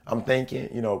 20s, I'm thinking,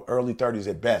 early 30s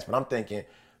at best, but I'm thinking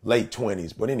late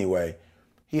 20s. But anyway,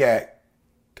 he had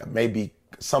maybe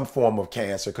some form of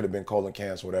cancer, could have been colon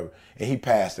cancer, whatever, and he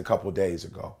passed a couple of days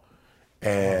ago.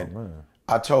 And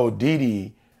I told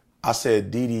Didi, I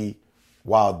said, Didi,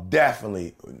 while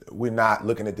definitely we're not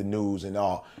looking at the news and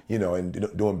all, and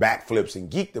doing backflips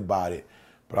and geeked about it,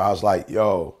 but I was like,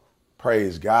 yo,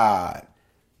 praise God.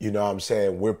 You know what I'm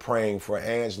saying? We're praying for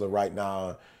Angela right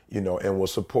now, and we'll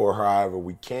support her however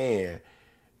we can.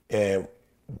 And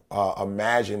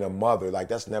imagine a mother, like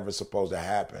that's never supposed to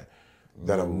happen,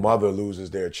 that a mother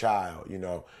loses their child,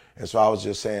 And so I was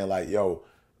just saying like, yo,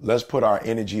 let's put our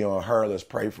energy on her. Let's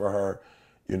pray for her,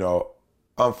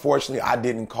 Unfortunately, I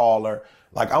didn't call her.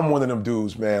 Like, I'm one of them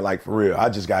dudes, man, like, for real. I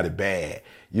just got it bad.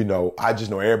 I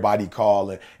just know everybody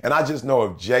calling. And I just know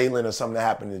if Jalen or something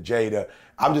happened to Jada,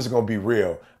 I'm just going to be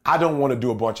real. I don't want to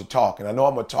do a bunch of talking. I know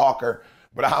I'm a talker,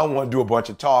 but I don't want to do a bunch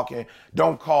of talking.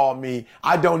 Don't call me.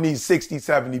 I don't need 60,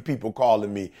 70 people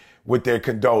calling me with their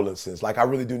condolences. Like, I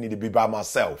really do need to be by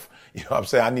myself. You know what I'm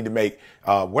saying? I need to make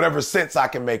whatever sense I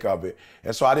can make of it.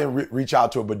 And so I didn't reach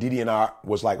out to her, but Didi and I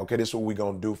was like, okay, this is what we're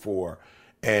going to do for her.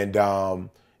 And,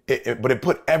 but it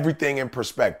put everything in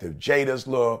perspective. Jada's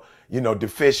little,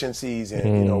 deficiencies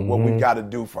and, what we got to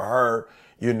do for her,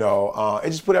 it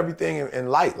just put everything in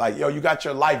light. Like, yo, you got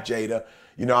your life, Jada.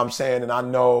 You know what I'm saying? And I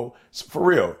know, for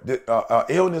real,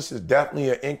 illness is definitely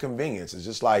an inconvenience. It's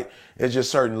just like, there's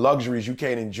just certain luxuries you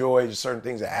can't enjoy, just certain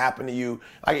things that happen to you.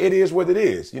 Like, it is what it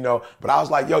is, But I was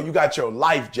like, yo, you got your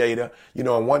life, Jada.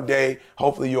 And one day,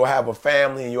 hopefully you'll have a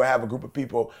family and you'll have a group of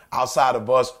people outside of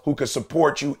us who can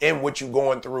support you in what you're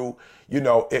going through.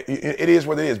 It is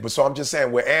what it is. But so I'm just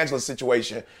saying, with Angela's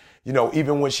situation,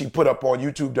 even when she put up on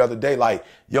YouTube the other day, like,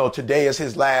 yo, today is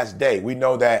his last day. We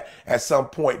know that at some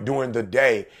point during the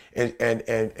day,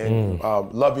 and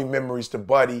loving memories to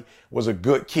Buddy was a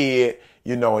good kid,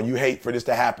 and you hate for this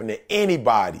to happen to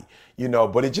anybody,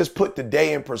 but it just put the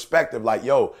day in perspective. Like,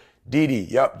 yo, Didi,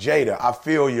 yep, Jada, I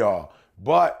feel y'all,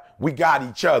 but we got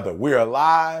each other. We're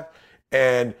alive,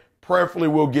 and prayerfully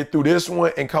we'll get through this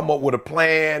one and come up with a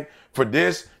plan for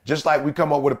this, just like we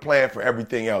come up with a plan for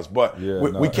everything else. But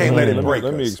we can't let it break us.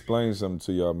 Let me explain something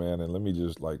to y'all, man, and let me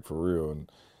just, like, for real, and,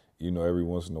 every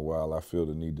once in a while I feel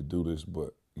the need to do this,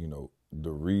 but,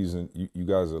 the reason, you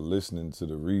guys are listening to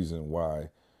the reason why,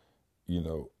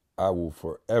 I will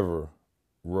forever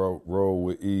roll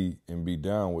with E and be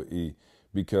down with E,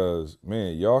 because,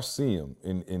 man, y'all see him,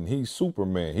 and he's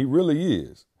Superman. He really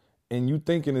is. and you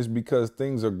thinking it's because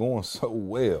things are going so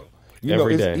well. You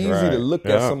Every know, day, it's easy right. to look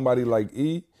Yeah. at somebody like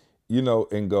E, you know,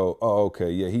 and go, oh, okay,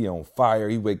 yeah, he on fire.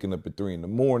 He waking up at 3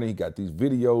 a.m. He got these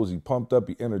videos. He pumped up.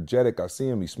 He energetic. I see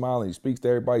him. He's smiling. He speaks to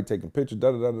everybody, taking pictures.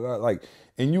 Da da da da. Like,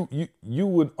 and you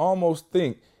would almost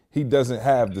think he doesn't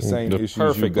have the same issues you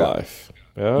Perfect got. life.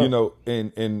 Yeah. You know,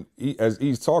 and he, as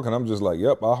he's talking, I'm just like,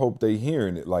 yep. I hope they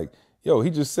hearing it. Like, yo, he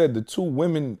just said the 2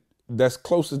 women that's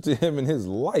closest to him in his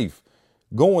life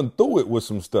going through it with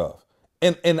some stuff.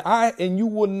 And you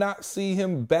will not see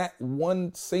him bat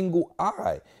one single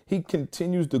eye. He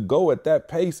continues to go at that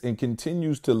pace and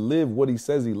continues to live what he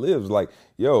says he lives. Like,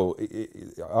 yo,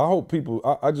 I hope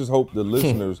people, I just hope the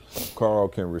listeners, Carl,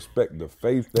 can respect the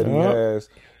faith that he has.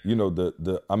 You know,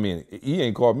 I mean, he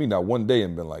ain't called me not one day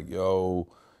and been like, yo,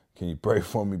 can you pray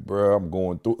for me, bro? I'm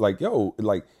going through. Like, yo,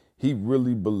 like, he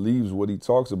really believes what he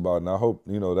talks about. And I hope,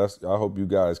 you know, I hope you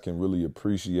guys can really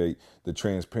appreciate the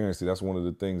transparency. That's one of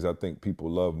the things I think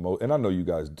people love most. And I know you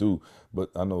guys do,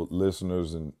 but I know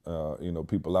listeners and, you know,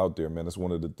 people out there, man, that's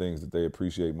one of the things that they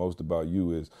appreciate most about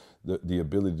you is the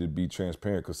ability to be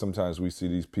transparent. Because sometimes we see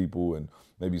these people and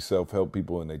maybe self-help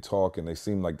people and they talk and they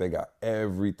seem like they got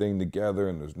everything together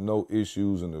and there's no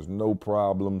issues and there's no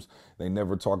problems. They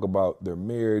never talk about their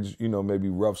marriage, you know, maybe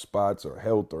rough spots or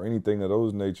health or anything of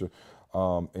those nature.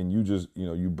 And you just, you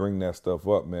know, you bring that stuff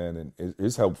up, man, and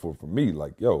it's helpful for me.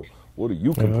 Like, yo, what are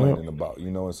you complaining about?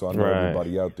 You know, and so I know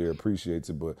everybody out there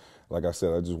appreciates it. But like I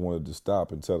said, I just wanted to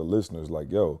stop and tell the listeners,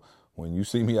 like, yo, when you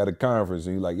see me at a conference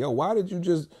and you're like, yo, why did you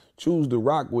just choose to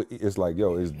rock with? It's like,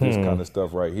 yo, it's this kind of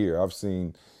stuff right here. I've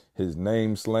seen his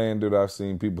name slandered. I've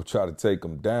seen people try to take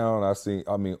him down.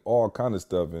 I mean, all kind of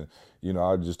stuff. And, you know,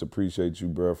 I just appreciate you,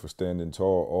 bro, for standing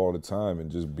tall all the time and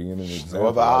just being an example. No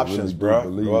other options, bro.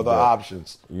 No other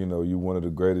options. You know, you're one of the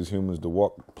greatest humans to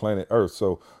walk planet Earth.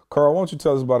 So, Carl, why don't you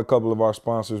tell us about a couple of our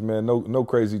sponsors, man? No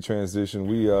crazy transition.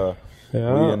 We in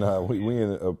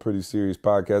a pretty serious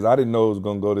podcast. I didn't know it was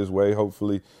going to go this way.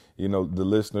 Hopefully, you know, the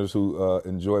listeners who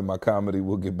enjoy my comedy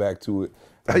will get back to it.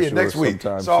 Next week.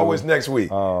 It's always next week.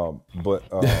 But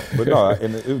no,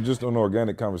 and it was just an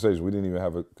organic conversation. We didn't even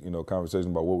have a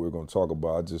conversation about what we were going to talk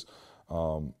about. I just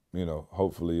you know,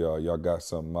 hopefully y'all got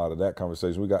something out of that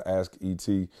conversation. We got Ask ET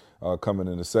coming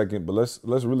in a second, but let's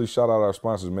really shout out our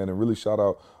sponsors, man, and really shout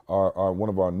out our one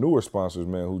of our newer sponsors,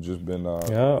 man, who just been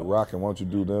rocking. Why don't you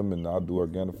do them and I'll do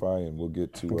Organifi and we'll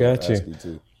get to Ask ET.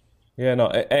 Yeah, no,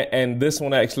 and this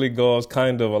one actually goes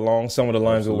kind of along some of the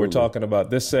lines that we're talking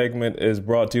about. This segment is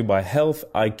brought to you by Health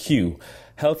IQ.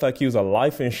 Health IQ is a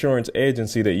life insurance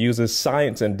agency that uses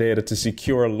science and data to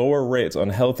secure lower rates on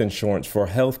health insurance for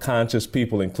health-conscious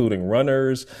people, including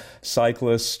runners,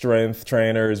 cyclists, strength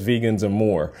trainers, vegans, and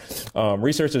more.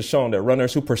 Research has shown that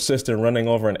runners who persist in running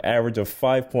over an average of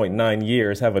 5.9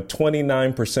 years have a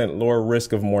 29% lower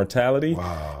risk of mortality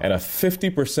and a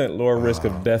 50% lower risk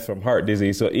of death from heart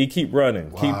disease. So, keep running.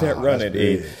 Keep that running,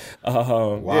 E. Yeah,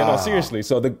 no, seriously.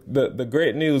 So the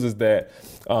great news is that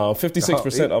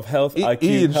 56% of Health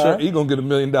IQ. He going to get $1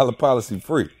 million policy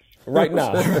free. Right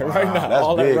now. Right now. That's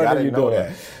all big. that I running didn't you're know doing.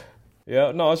 that.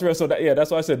 Yeah, no, it's real. So that's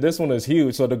why I said this one is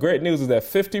huge. So the great news is that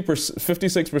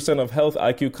 56% of Health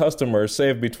IQ customers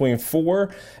save between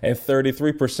 4 and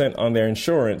 33% on their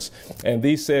insurance, and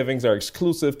these savings are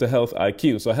exclusive to Health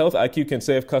IQ. So Health IQ can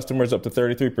save customers up to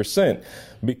 33%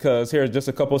 because here's just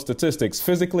a couple of statistics.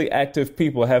 Physically active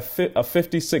people have a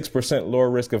 56%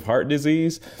 lower risk of heart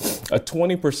disease, a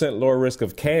 20% lower risk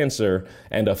of cancer,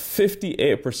 and a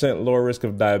 58% lower risk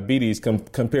of diabetes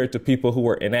compared to people who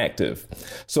are inactive.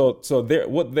 So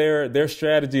their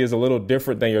strategy is a little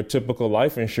different than your typical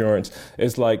life insurance.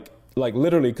 It's like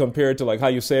literally compared to like how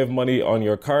you save money on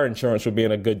your car insurance for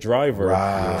being a good driver.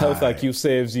 Right. Health IQ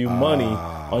saves you money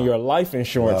on your life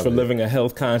insurance for living a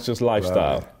health conscious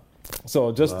lifestyle.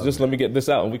 So just let me get this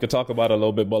out and we could talk about it a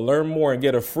little bit. But learn more and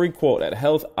get a free quote at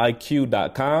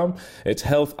healthiq.com. It's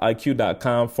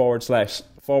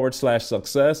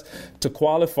healthiq.com/success to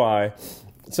qualify.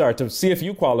 To see if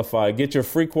you qualify, get your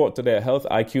free quote today at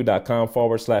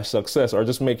healthiq.com/success, or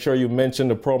just make sure you mention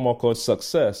the promo code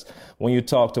success when you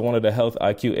talk to one of the Health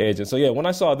IQ agents. So yeah, when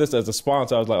I saw this as a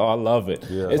sponsor, I was like, oh, I love it.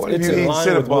 Yeah. It's in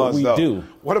line with what we do.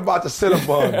 What about the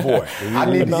Cinnabon boy? I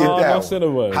need to get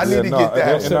that one. I need to get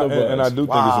that one. And I do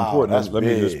think it's important. Let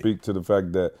me just speak to the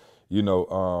fact that, you know,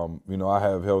 I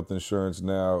have health insurance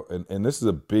now, and this is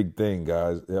a big thing,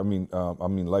 guys. I mean,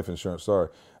 life insurance. Sorry.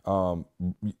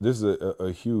 This is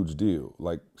a huge deal.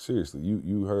 Like, seriously,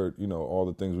 you heard, you know, all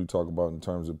the things we talk about in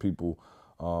terms of people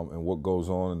and what goes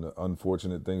on and the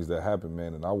unfortunate things that happen,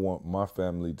 man. And I want my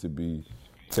family to be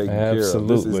taken care of.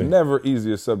 This is never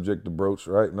easy a subject to broach,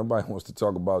 right? Nobody wants to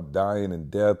talk about dying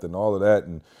and death and all of that.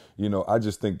 And, I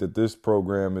just think that this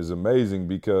program is amazing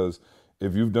because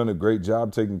if you've done a great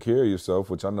job taking care of yourself,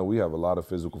 which I know we have a lot of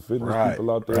physical fitness people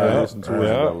out there that listen to us. We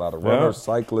got a lot of runners,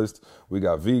 cyclists. We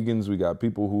got vegans. We got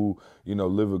people who,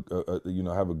 live,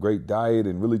 have a great diet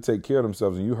and really take care of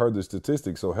themselves. And you heard the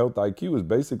statistics. So Health IQ is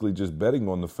basically just betting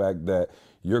on the fact that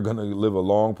you're going to live a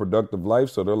long, productive life.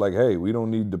 So they're like, hey, we don't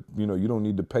need to, you don't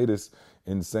need to pay this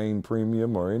insane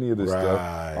premium or any of this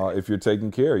stuff if you're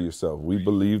taking care of yourself. We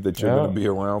believe that you're going to be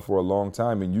around for a long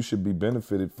time and you should be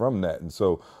benefited from that. And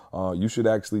so you should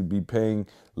actually be paying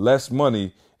less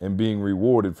money and being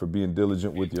rewarded for being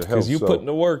diligent with your health. Because you're putting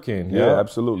the work in. Yeah,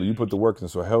 absolutely. You put the work in.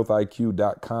 So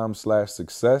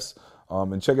healthiq.com/success.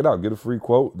 And check it out. Get a free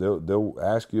quote. They'll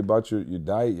ask you about your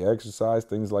diet, your exercise,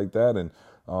 things like that. And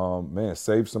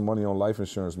save some money on life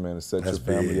insurance, man, and set your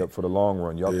family up for the long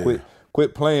run. Y'all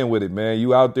quit playing with it, man.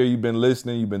 You out there, you've been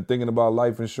listening, you've been thinking about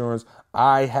life insurance.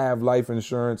 I have life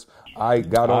insurance. I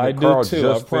got on the car,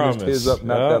 just finished his up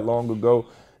not that long ago.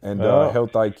 And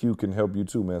Health IQ can help you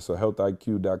too, man. So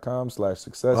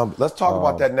healthiq.com/success. Let's talk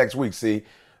about that next week. See,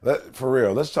 for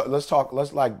real. Let's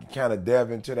like kind of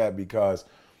delve into that because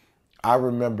I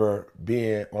remember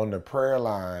being on the prayer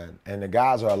line, and the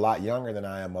guys are a lot younger than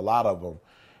I am, a lot of them.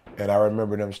 And I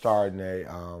remember them starting a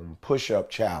push-up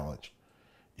challenge,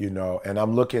 and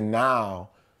I'm looking now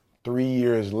 3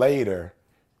 years later,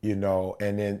 and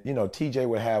then, TJ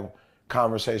would have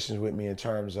conversations with me in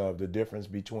terms of the difference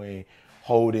between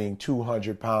holding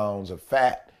 200 pounds of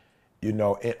fat,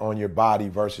 on your body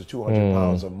versus 200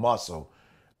 pounds of muscle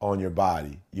on your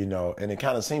body, and it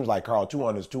kind of seems like, Carl,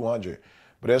 200 is 200.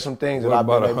 But there's some things that I've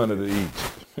about been 100 of each.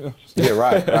 Yeah,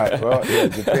 right. Well, yeah,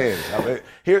 it depends. I mean,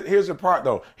 here's the part,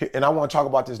 though, and I want to talk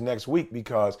about this next week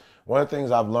because one of the things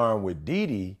I've learned with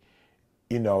Didi,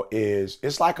 is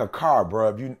it's like a car, bro.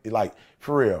 If you like,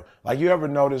 for real, like you ever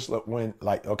notice when,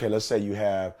 like, okay, let's say you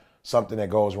have something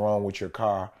that goes wrong with your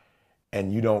car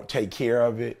and you don't take care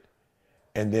of it,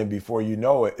 and then before you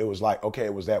know it, it was like, okay,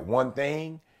 it was that one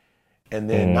thing, and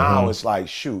then now it's like,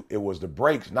 shoot, it was the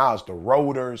brakes, now it's the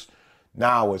rotors.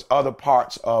 Now it's other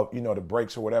parts of, the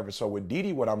brakes or whatever. So with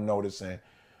Didi, what I'm noticing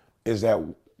is that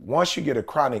once you get a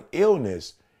chronic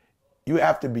illness, you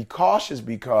have to be cautious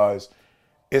because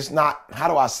it's not, how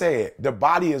do I say it? The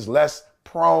body is less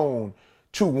prone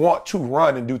to want to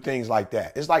run and do things like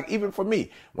that. It's like, even for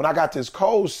me, when I got this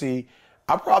cold, I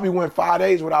probably went 5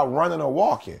 days without running or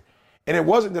walking. And it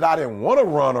wasn't that I didn't want to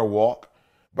run or walk,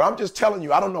 but I'm just telling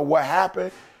you, I don't know what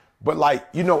happened, but my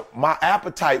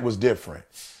appetite was different.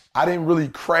 I didn't really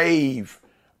crave,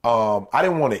 I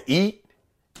didn't want to eat,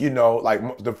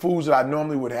 like the foods that I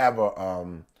normally would have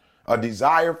a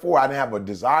desire for. I didn't have a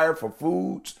desire for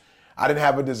foods. I didn't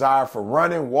have a desire for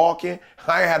running, walking.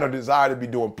 I had a desire to be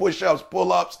doing push-ups,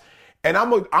 pull-ups. And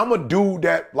I'm a dude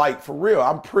that, like, for real,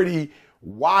 I'm pretty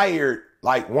wired.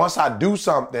 Like, once I do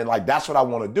something, like, that's what I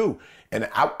want to do. And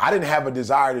I didn't have a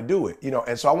desire to do it,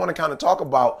 And so I want to kind of talk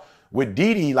about with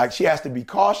Didi, like, she has to be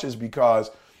cautious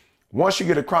because once you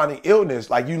get a chronic illness,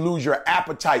 like, you lose your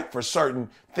appetite for certain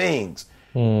things.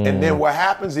 And then what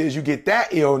happens is you get that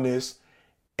illness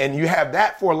and you have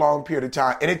that for a long period of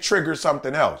time and it triggers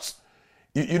something else.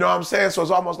 You know what I'm saying? So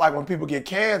it's almost like when people get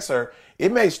cancer,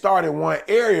 it may start in one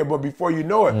area, but before you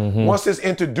know it, once it's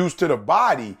introduced to the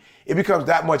body, it becomes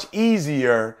that much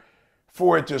easier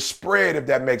for it to spread, if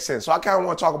that makes sense. So I kind of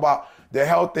want to talk about the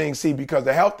health thing, because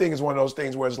the health thing is one of those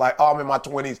things where it's like, oh, I'm in my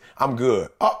 20s, I'm good.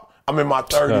 Oh, I'm in my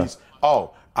 30s.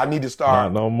 Oh, I need to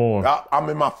start. Not no more. I'm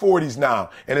in my 40s now.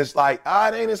 And it's like,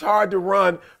 it ain't as hard to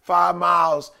run 5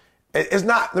 miles. It's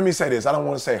not, let me say this. I don't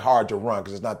want to say hard to run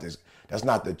because that's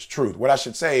not the truth. What I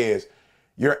should say is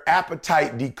your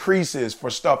appetite decreases for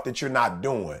stuff that you're not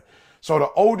doing. So the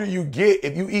older you get,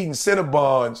 if you eating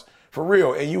Cinnabons for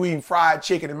real and you eating fried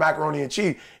chicken and macaroni and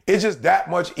cheese, it's just that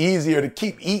much easier to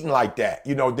keep eating like that,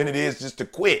 than it is just to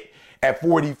quit at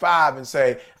 45 and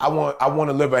say, I want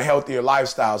to live a healthier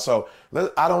lifestyle. So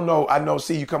I don't know. I know,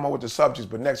 you come up with the subjects,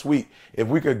 but next week, if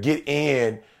we could get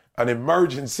in an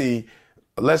emergency,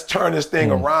 let's turn this thing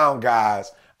around,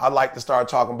 guys. I'd like to start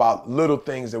talking about little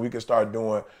things that we can start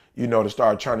doing, to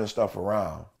start turning stuff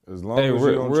around. As long as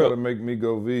you don't try to make me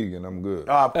go vegan, I'm good.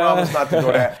 I promise not to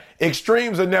go that.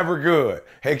 Extremes are never good.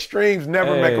 Extremes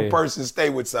never make a person stay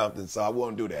with something, so I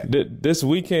won't do that. This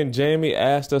weekend, Jamie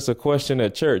asked us a question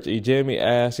at church. Jamie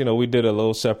asked, we did a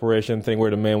little separation thing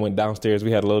where the man went downstairs.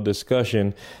 We had a little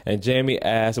discussion, and Jamie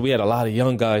asked, we had a lot of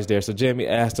young guys there, so Jamie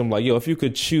asked him, like, if you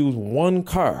could choose one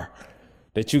car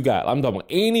that you got, I'm talking about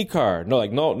any car,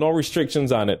 no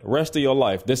restrictions on it, rest of your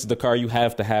life, this is the car you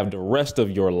have to have the rest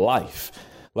of your life.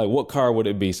 Like, what car would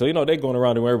it be? So, they're going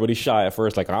around and everybody's shy at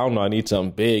first. Like, I don't know, I need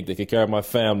something big that can carry my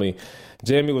family.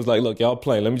 Jamie was like, look, y'all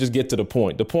playing. Let me just get to the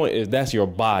point. The point is that's your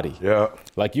body. Yeah.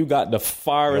 Like, you got the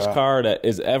firest car that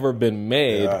has ever been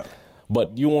made,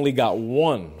 but you only got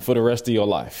one for the rest of your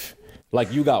life.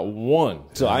 Like, you got one.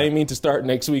 So I ain't mean to start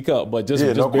next week up, but just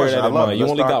bear that in mind. You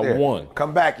only got one.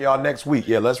 Come back, y'all, next week.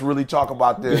 Yeah, let's really talk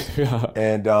about this.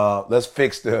 And let's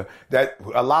fix that.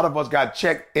 A lot of us got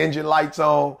check engine lights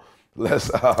on. Let's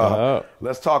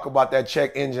talk about that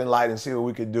check engine light and see what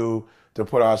we could do to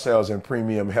put ourselves in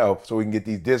premium health so we can get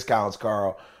these discounts,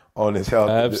 Carl, on this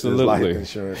health, this life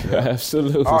insurance. Yeah.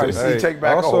 Absolutely. All right, so take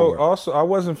back over. Also, I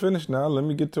wasn't finished now. Let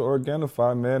me get to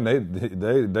Organifi, man.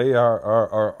 They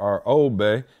are old,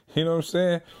 bae. You know what I'm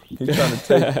saying? He's trying to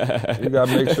take. You got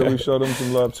to make sure we show them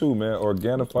some love too, man.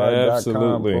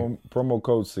 Organifi.com, promo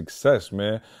code success,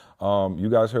 man. You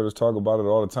guys heard us talk about it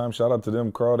all the time. Shout out to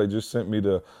them, Carl. They just sent me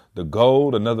the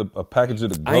gold, a package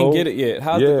of the gold. I ain't get it yet.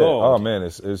 How's the gold? Oh man,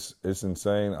 it's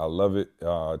insane. I love it.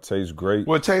 It tastes great.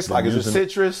 What it tastes like? Is it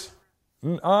citrus?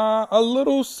 A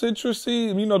little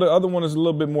citrusy. The other one is a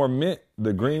little bit more mint.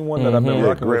 The green one that I've been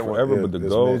rocking with forever, but the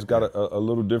gold's got a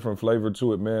little different flavor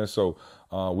to it, man. So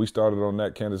we started on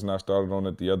that. Candace and I started on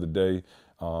it the other day.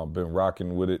 Been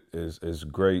rocking with it. It's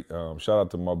great. Shout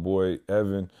out to my boy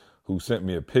Evan, who sent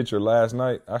me a picture last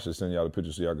night. I should send y'all the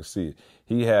picture so y'all can see it.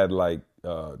 He had like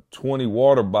 20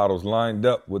 water bottles lined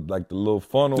up with like the little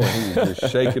funnel, and he was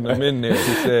just shaking them in there.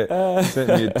 He sent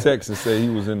me a text and said he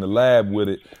was in the lab with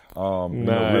it.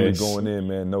 Really going in,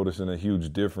 man, noticing a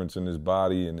huge difference in his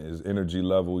body and his energy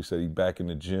level. He said he's back in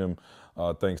the gym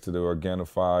thanks to the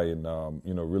Organifi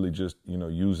and, really just,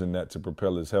 using that to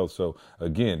propel his health. So,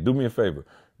 again, do me a favor.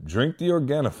 Drink the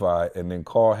Organifi and then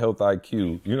call Health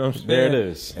IQ. You know what I'm saying? There it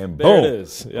is. And there boom. It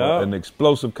is. Yep. An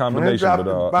explosive combination. But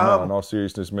no, in all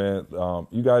seriousness, man,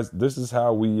 you guys, this is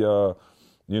how we,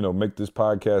 make this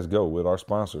podcast go with our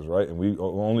sponsors, right? And we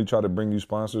only try to bring you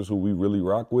sponsors who we really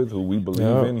rock with, who we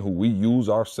believe in, who we use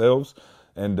ourselves.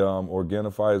 And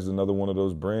Organifi is another one of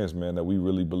those brands, man, that we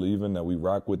really believe in, that we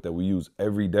rock with, that we use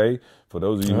every day. For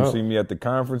those of you who see me at the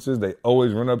conferences, they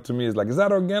always run up to me. It's like, is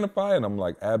that Organifi? And I'm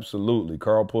like, absolutely.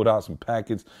 Carl pulled out some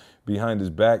packets behind his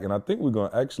back. And I think we're going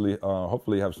to actually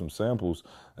hopefully have some samples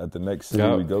at the next city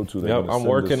we go to. I'm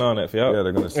working on it. Yeah,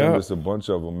 they're going to send us a bunch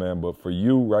of them, man. But for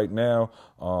you right now,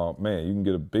 man, you can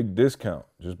get a big discount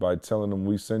just by telling them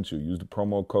we sent you. Use the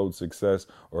promo code SUCCESS,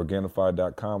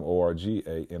 Organifi.com,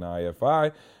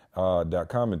 ORGANIFI.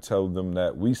 .com and tell them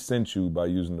that we sent you by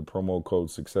using the promo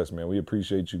code SUCCESS, man. We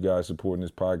appreciate you guys supporting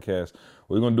this podcast.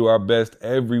 We're going to do our best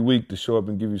every week to show up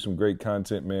and give you some great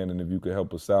content, man. And if you could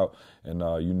help us out and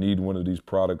you need one of these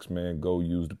products, man, go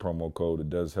use the promo code. It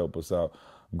does help us out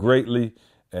greatly.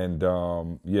 And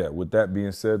with that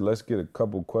being said, let's get a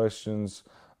couple questions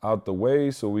out the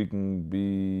way so we can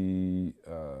be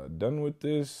done with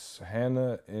this.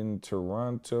 Hannah in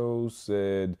Toronto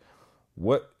said,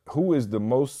 who is the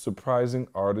most surprising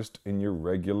artist in your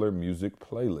regular music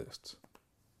playlists?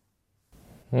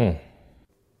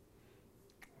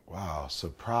 Wow,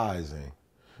 surprising.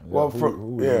 Yeah, well, who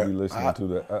would you be listening to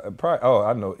that? Probably,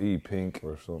 I know Pink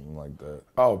or something like that.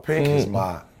 Oh, Pink is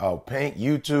my Pink,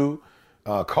 U2,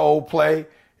 Coldplay.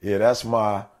 Yeah, that's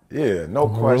my no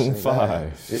questions.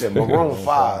 Maroon 5. Yeah, Maroon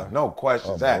 5, no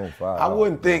questions. I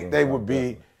wouldn't think they would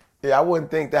be. Yeah, I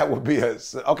wouldn't think that would be a.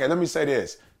 Okay, let me say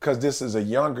this. Because this is a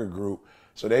younger group,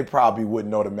 so they probably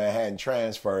wouldn't know the Manhattan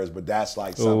Transfers, but that's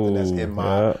like something that's in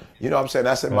my, you know what I'm saying?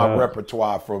 That's in my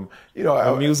repertoire from,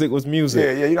 music was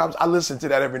music. Yeah, I listen to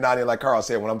that every night, and like Carl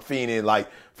said, when I'm fiending like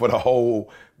for the whole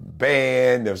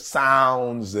band, the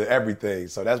sounds, everything.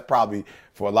 So that's probably,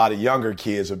 for a lot of younger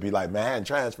kids, would be like, Manhattan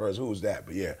Transfers, who's that?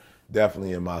 But yeah,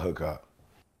 definitely in my hookup.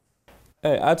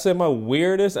 Hey, I'd say my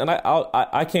weirdest, and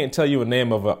I can't tell you a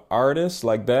name of an artist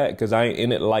like that because I ain't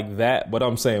in it like that. But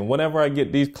I'm saying whenever I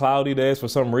get these cloudy days, for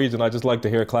some reason, I just like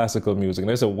to hear classical music. And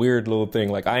it's a weird little thing.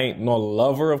 Like, I ain't no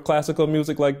lover of classical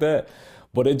music like that,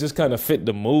 but it just kind of fit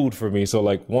the mood for me. So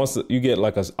like once you get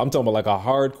like I'm talking about like a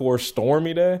hardcore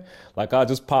stormy day, like I'll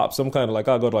just pop some kind of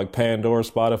I'll go to like Pandora,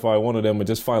 Spotify, one of them, and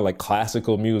just find like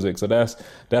classical music. So that's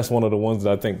one of the ones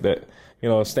that I think that,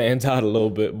 stands out a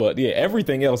little bit. But yeah,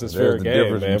 everything else is fair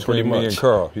game, man, pretty much. Me and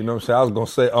Carl, you know what I'm saying? I was going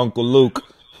to say Uncle Luke.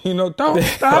 Don't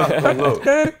stop. Uncle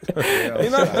Luke.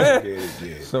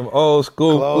 Some old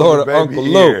school Florida Uncle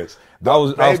Luke. I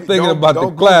was thinking about the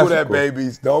classical. Don't Google that,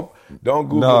 babies. Don't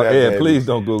Google that, babies. Please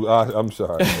don't Google. I'm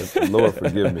sorry. Lord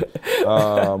forgive me.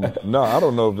 I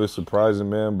don't know if it's surprising,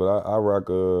 man, but I rock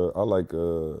I like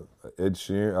Ed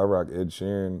Sheeran. I rock Ed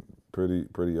Sheeran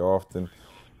pretty often.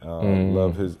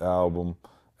 Love his album.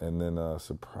 And then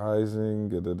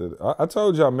surprising. I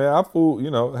told y'all, man, I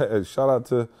fool, shout out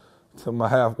to my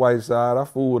half-white side. I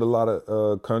fool with a lot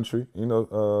of country.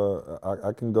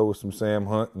 I can go with some Sam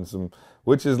Hunt and some,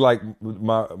 which is like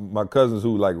my cousins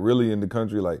who like really in the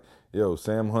country, like, yo,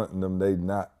 Sam Hunt and them, they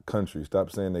not country. Stop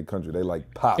saying they country. They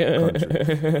like pop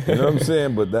country. You know what I'm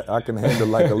saying? But I can handle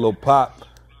like a little pop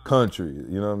country.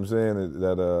 You know what I'm saying?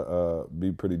 That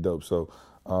be pretty dope. So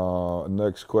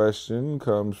next question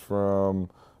comes from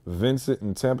Vincent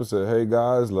in Tampa. Said, "Hey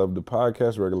guys, love the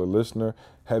podcast, regular listener.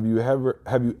 Have you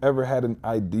ever had an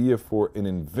idea for an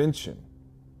invention?"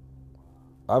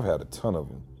 I've had a ton of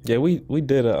them. Yeah, we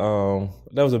did that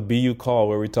was a BU call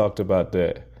where we talked about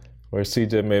that, where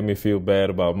CJ made me feel bad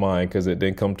about mine because it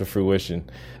didn't come to fruition.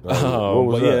 What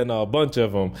was but that? yeah, no, a bunch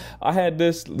of them. I had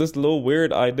this little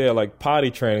weird idea, like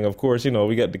potty training. Of course,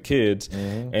 we got the kids,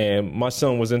 and my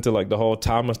son was into like the whole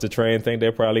Thomas the Train thing.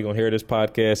 They're probably gonna hear this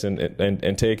podcast and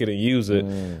take it and use it.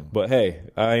 But hey,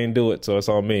 I ain't do it, so it's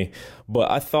on me. But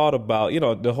I thought about,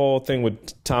 the whole thing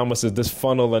with Thomas is this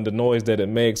funnel and the noise that it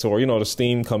makes, or, the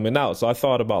steam coming out. So I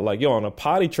thought about like, on a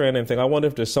potty training thing, I wonder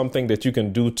if there's something that you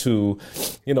can do to,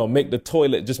 make the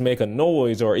toilet just make a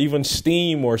noise, or even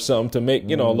steam or something to make,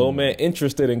 a little man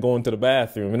interested in going to the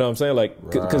bathroom. You know what I'm saying?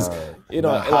 Like, because,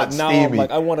 like now I'm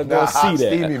like, I want to go see that.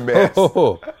 Steamy mess.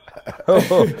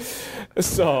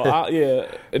 So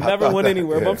it never went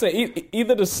anywhere. But I'm saying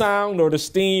either the sound or the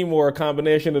steam or a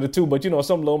combination of the two. But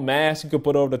some little mask you could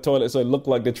put over the toilet so it looked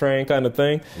like the train kind of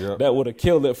thing. Yep. That would have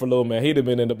killed it for little man. He'd have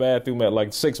been in the bathroom at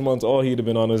like 6 months, or he'd have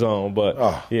been on his own.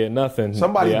 But nothing.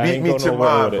 Somebody beat me to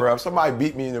mine, bro. Somebody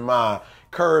beat me to mine.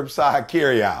 Curbside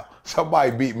carry out. Somebody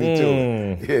beat me to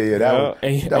it. Yeah,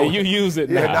 that was, you use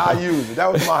it now. Yeah, now I use it.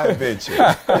 That was my invention. You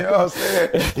know what I'm saying?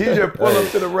 You just pull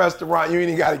up to the restaurant. You ain't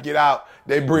even got to get out.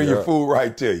 They bring your food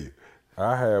right to you.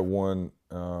 I had one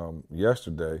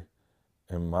yesterday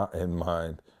in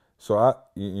mind. So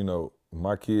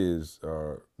my kids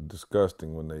are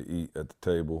disgusting when they eat at the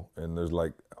table, and there's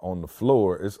like on the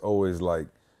floor, it's always like,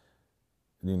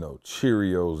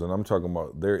 Cheerios, and I'm talking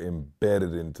about they're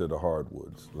embedded into the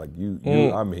hardwoods. Like you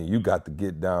got to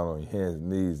get down on your hands and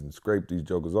knees and scrape these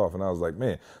jokers off. And I was like,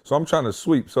 man, so I'm trying to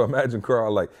sweep. So imagine,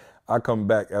 Carl, like I come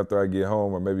back after I get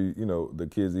home, or maybe, the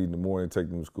kids eat in the morning, take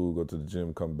them to school, go to the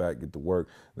gym, come back, get to work.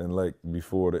 Then like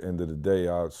before the end of the day,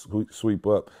 I'll sweep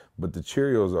up. But the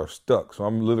Cheerios are stuck. So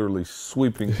I'm literally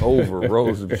sweeping over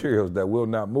rows of Cheerios that will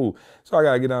not move. So I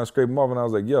got to get down and scrape them off. And I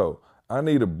was like, yo, I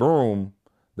need a broom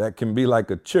that can be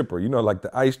like a chipper, like the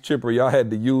ice chipper y'all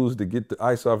had to use to get the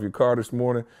ice off your car this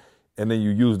morning, and then you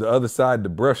use the other side to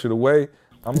brush it away.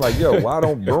 I'm like, yo, why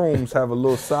don't brooms have a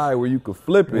little side where you could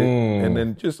flip it and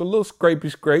then just a little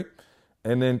scrapey scrape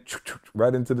and then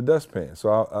right into the dustpan?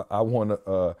 So I want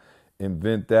to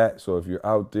invent that. So if you're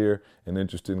out there and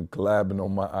interested in collabing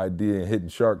on my idea and hitting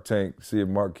Shark Tank, see if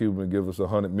Mark Cuban give us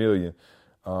 $100 million,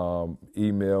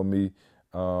 email me.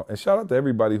 And shout out to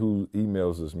everybody who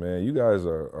emails us, man. You guys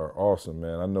are awesome,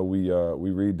 man. I know we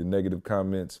read the negative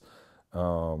comments,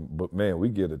 but man, we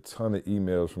get a ton of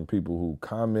emails from people who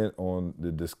comment on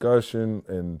the discussion.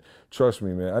 And trust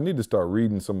me, man, I need to start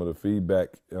reading some of the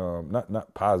feedback,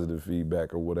 not positive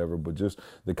feedback or whatever, but just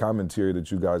the commentary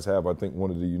that you guys have. I think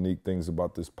one of the unique things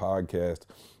about this podcast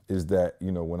is that,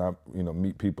 when I,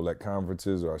 meet people at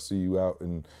conferences, or I see you out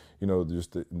in,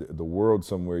 just the world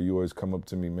somewhere, you always come up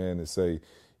to me, man, and say,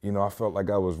 I felt like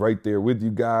I was right there with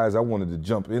you guys. I wanted to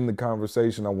jump in the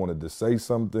conversation. I wanted to say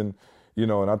something,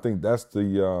 and I think that's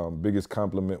the biggest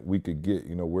compliment we could get.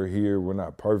 We're here. We're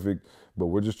not perfect, but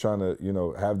we're just trying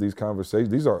to, have these conversations.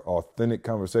 These are authentic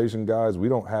conversation, guys. We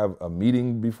don't have a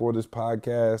meeting before this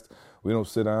podcast. We don't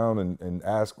sit down and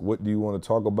ask, what do you want to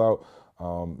talk about?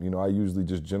 I usually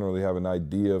just generally have an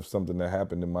idea of something that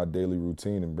happened in my daily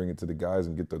routine and bring it to the guys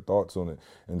and get their thoughts on it.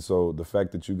 And so the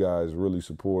fact that you guys really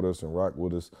support us and rock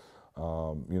with us,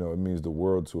 it means the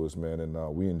world to us, man. And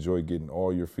we enjoy getting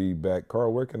all your feedback.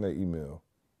 Carl, where can they email?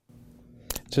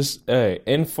 Just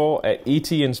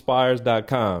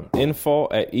info@etinspires.com.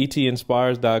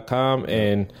 Info@etinspires.com,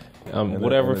 and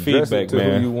whatever feedback, to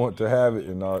man. Who you want to have it,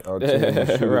 and our team will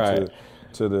shoot right. it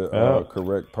to the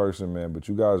correct person, man. But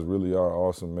you guys really are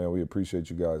awesome, man. We appreciate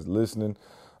you guys listening.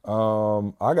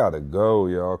 I gotta go,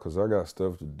 y'all, because I got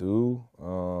stuff to do.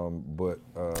 But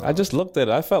I just looked at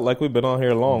it. I felt like we've been on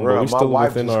here long, bro, but we still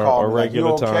wife within just our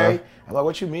regular like, you okay? time. I'm like,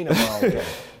 what you mean I'm okay?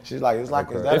 She's like, is that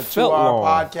It a felt 2-hour long.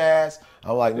 podcast?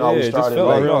 I'm like, no, we started felt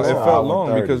late. real It long. felt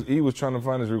long because he was trying to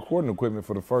find his recording equipment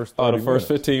for the first 30 the first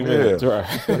minutes. 15 minutes, right.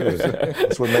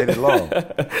 That's what made it long.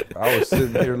 I was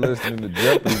sitting here listening to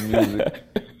Jeopardy music,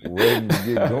 waiting to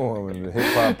get going, and the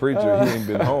hip-hop preacher, he ain't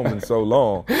been home in so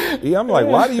long. I'm like,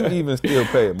 why do you even still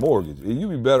pay a mortgage? You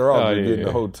be better off just getting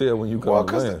a hotel when you come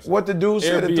to Lance. What the dude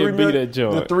said, the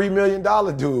 $3 million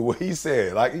dude, what he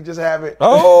said, like he just have it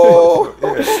to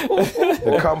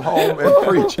come home and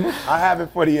preach. I have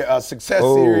it for the Success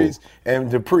Series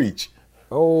and to preach.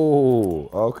 Oh,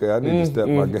 okay. I need to step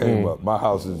my game up. My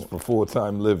house is for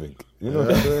full-time living. You know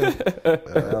what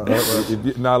I'm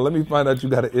saying? Now, let me find out you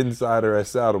got an insider at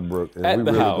Saddlebrook. And at we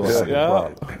the really house, gonna have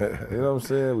a problem. You know what I'm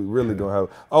saying? We really going to have.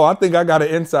 Oh, I think I got an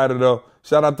insider, though.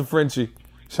 Shout out to Frenchie.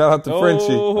 Shout out to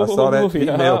Frenchie. I saw that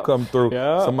email come through.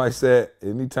 Yeah. Somebody said,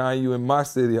 anytime you in my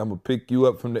city, I'm going to pick you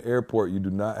up from the airport. You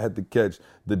do not have to catch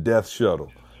the death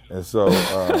shuttle. And so,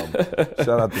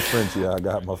 shout out to Frenchie. I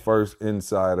got my first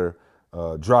insider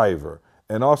driver.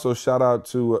 And also shout out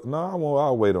to,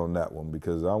 I'll wait on that one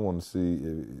because I want to see,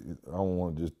 I don't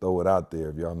want to just throw it out there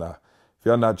if y'all not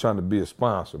trying to be a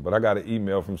sponsor. But I got an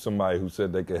email from somebody who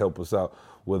said they could help us out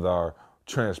with our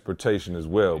transportation as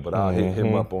well. But I'll hit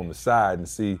him up on the side and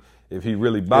see if he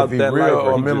really about that life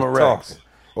or he just talking.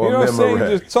 You know what I'm saying? You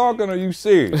just talking or you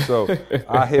serious? So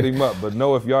I hit him up. But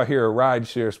know if y'all hear a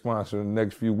rideshare sponsor in the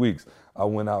next few weeks, I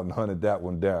went out and hunted that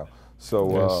one down.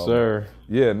 So, yes, sir.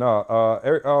 Yeah, no.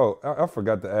 I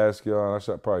forgot to ask y'all.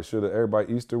 Probably should have.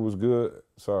 Everybody, Easter was good.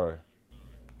 Sorry.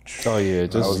 Oh yeah,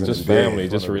 just family,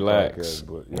 just relax.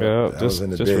 Just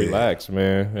relax,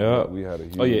 man. Yeah. We had a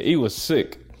huge. Oh yeah, he was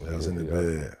sick. I was in the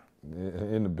bed.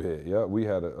 In the bed. Yeah, we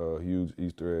had a huge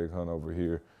Easter egg hunt over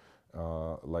here.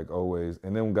 Like always,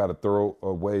 and then we got to throw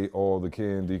away all the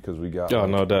candy because we got.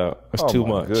 No doubt, it's too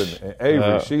much. Goodness. And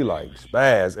Avery, she like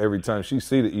spaz every time she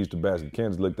see the Easter basket.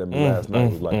 Candace looked at me last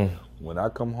night. Was like, when I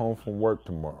come home from work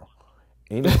tomorrow,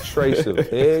 any trace of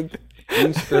egg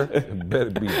Easter better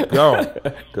be gone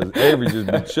because Avery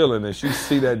just be chilling and she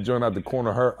see that joint out the corner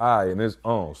of her eye and it's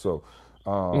on. So,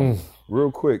 real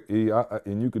quick, E,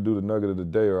 and you could do the nugget of the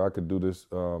day, or I could do this.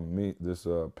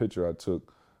 Picture I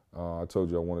took. I told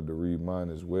you I wanted to read mine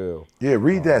as well. Yeah,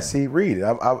 read that. Read it.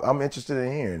 I'm interested in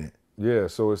hearing it. Yeah,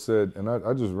 so it said, and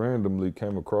I just randomly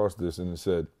came across this, and it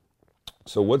said,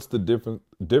 so what's the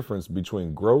difference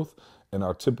between growth and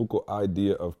our typical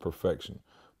idea of perfection?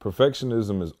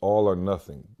 Perfectionism is all or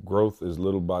nothing. Growth is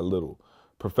little by little.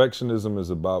 Perfectionism is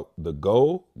about the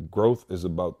goal. Growth is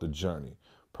about the journey.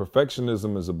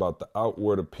 Perfectionism is about the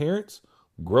outward appearance.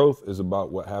 Growth is about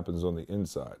what happens on the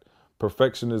inside.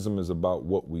 Perfectionism is about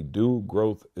what we do.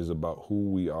 Growth is about who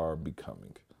we are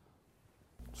becoming.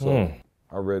 So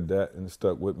I read that and it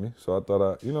stuck with me. So I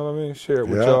thought share it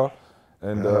with y'all.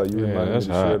 And you reminded me to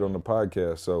share it on the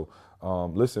podcast. So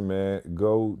listen, man,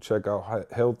 go check out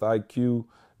healthiq.com.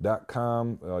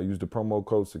 Use the promo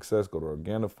code SUCCESS. Go to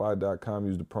Organifi.com.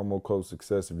 Use the promo code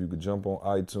SUCCESS. If you could jump on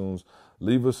iTunes,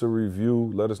 leave us a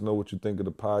review. Let us know what you think of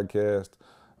the podcast.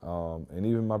 And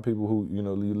even my people who, you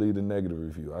leave a negative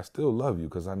review, I still love you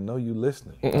because I know you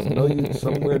listening. I know you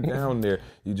somewhere down there.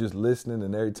 You just listening,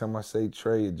 and every time I say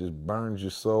Trey, it just burns your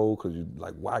soul because you're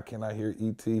like, why can't I hear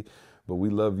E.T.? But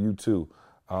we love you too.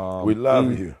 We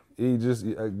love you. Just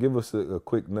give us a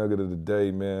quick nugget of the day,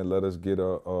 man. Let us get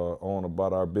on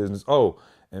about our business. Oh,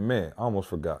 and man, I almost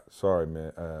forgot. Sorry,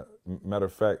 man. Matter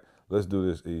of fact, let's do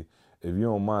this, E. If you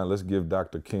don't mind, let's give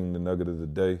Dr. King the nugget of the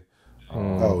day.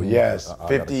 Yes,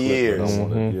 50 years.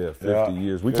 50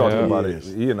 years. We talked about it.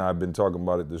 He and I have been talking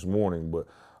about it this morning, but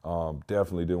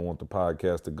definitely didn't want the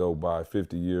podcast to go by.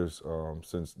 50 years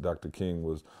since Dr. King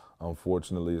was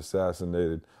unfortunately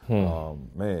assassinated.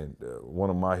 Man, one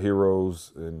of my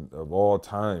heroes of all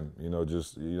time.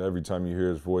 Every time you hear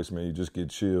his voice, man, you just get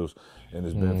chills. And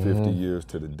it's been 50 years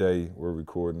to the day. We're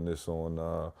recording this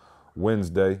on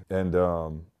Wednesday, and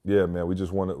yeah, man, we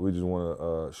just want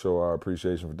to show our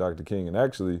appreciation for Dr. King. And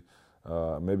actually,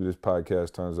 maybe this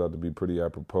podcast turns out to be pretty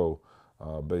apropos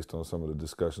based on some of the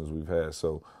discussions we've had.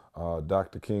 So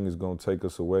Dr. King is going to take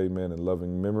us away, man, in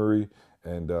loving memory.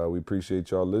 And we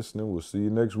appreciate y'all listening. We'll see you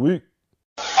next week.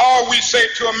 All we say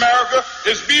to America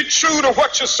is be true to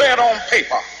what you said on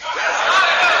paper.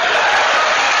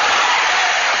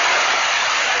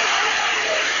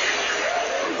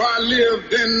 If I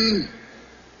lived in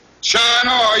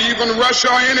China or even Russia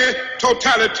or any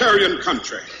totalitarian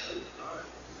country,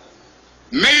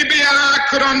 maybe I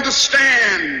could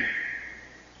understand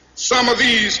some of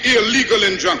these illegal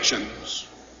injunctions.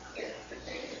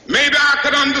 Maybe I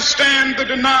could understand the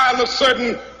denial of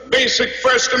certain basic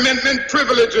First Amendment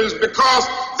privileges because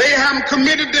they haven't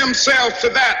committed themselves to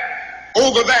that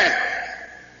over there.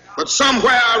 But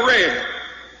somewhere I read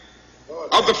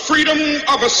of the freedom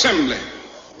of assembly.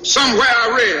 Somewhere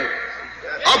I read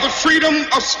of the freedom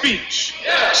of speech.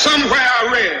 Somewhere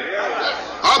I read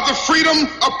of the freedom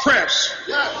of press.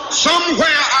 Somewhere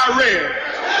I read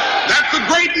that the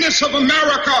greatness of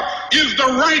America is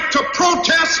the right to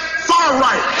protest far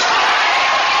right.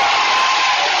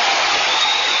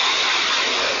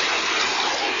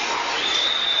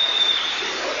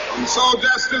 And so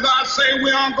just as I say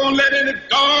we aren't going to let any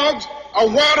dogs or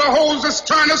water hoses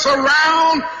turn us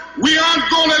around, we aren't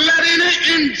going to let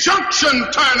any injunction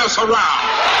turn us around.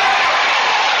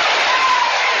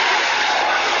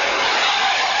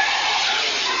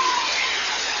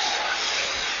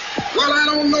 Well, I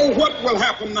don't know what will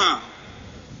happen now.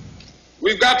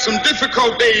 We've got some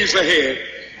difficult days ahead.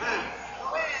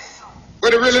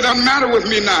 But it really doesn't matter with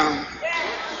me now,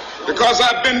 because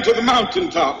I've been to the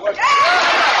mountaintop.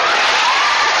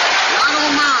 I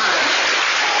don't mind.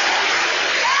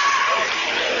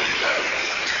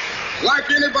 Like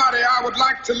anybody, I would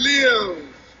like to live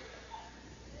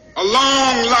a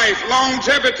long life.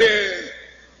 Longevity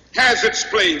has its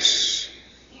place.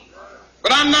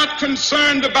 But I'm not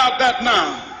concerned about that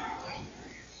now.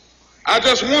 I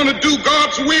just want to do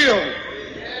God's will.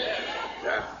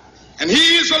 And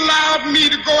He's allowed me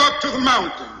to go up to the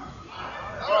mountain.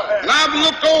 And I've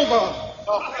looked over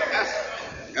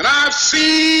and I've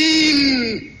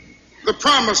seen the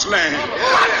promised land.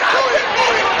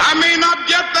 I may not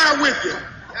get there with you,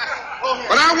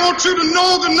 but I want you to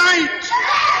know tonight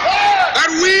that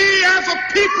we as a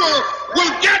people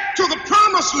will get to the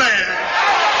promised land.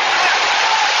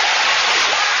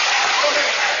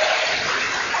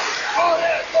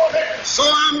 So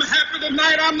I'm happy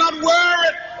tonight. I'm not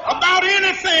worried about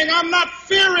anything. I'm not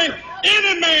fearing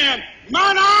any man.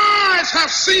 Mine eyes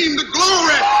have seen the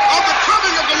glory of the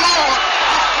coming of the Lord.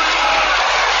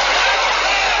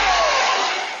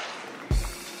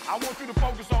 I want you to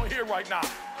focus on here right now.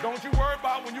 Don't you worry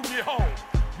about when you get home.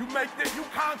 You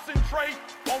concentrate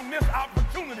on this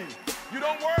opportunity. You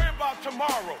don't worry about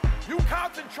tomorrow. You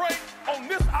concentrate on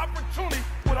this opportunity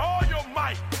with all your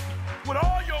might, with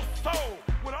all your soul.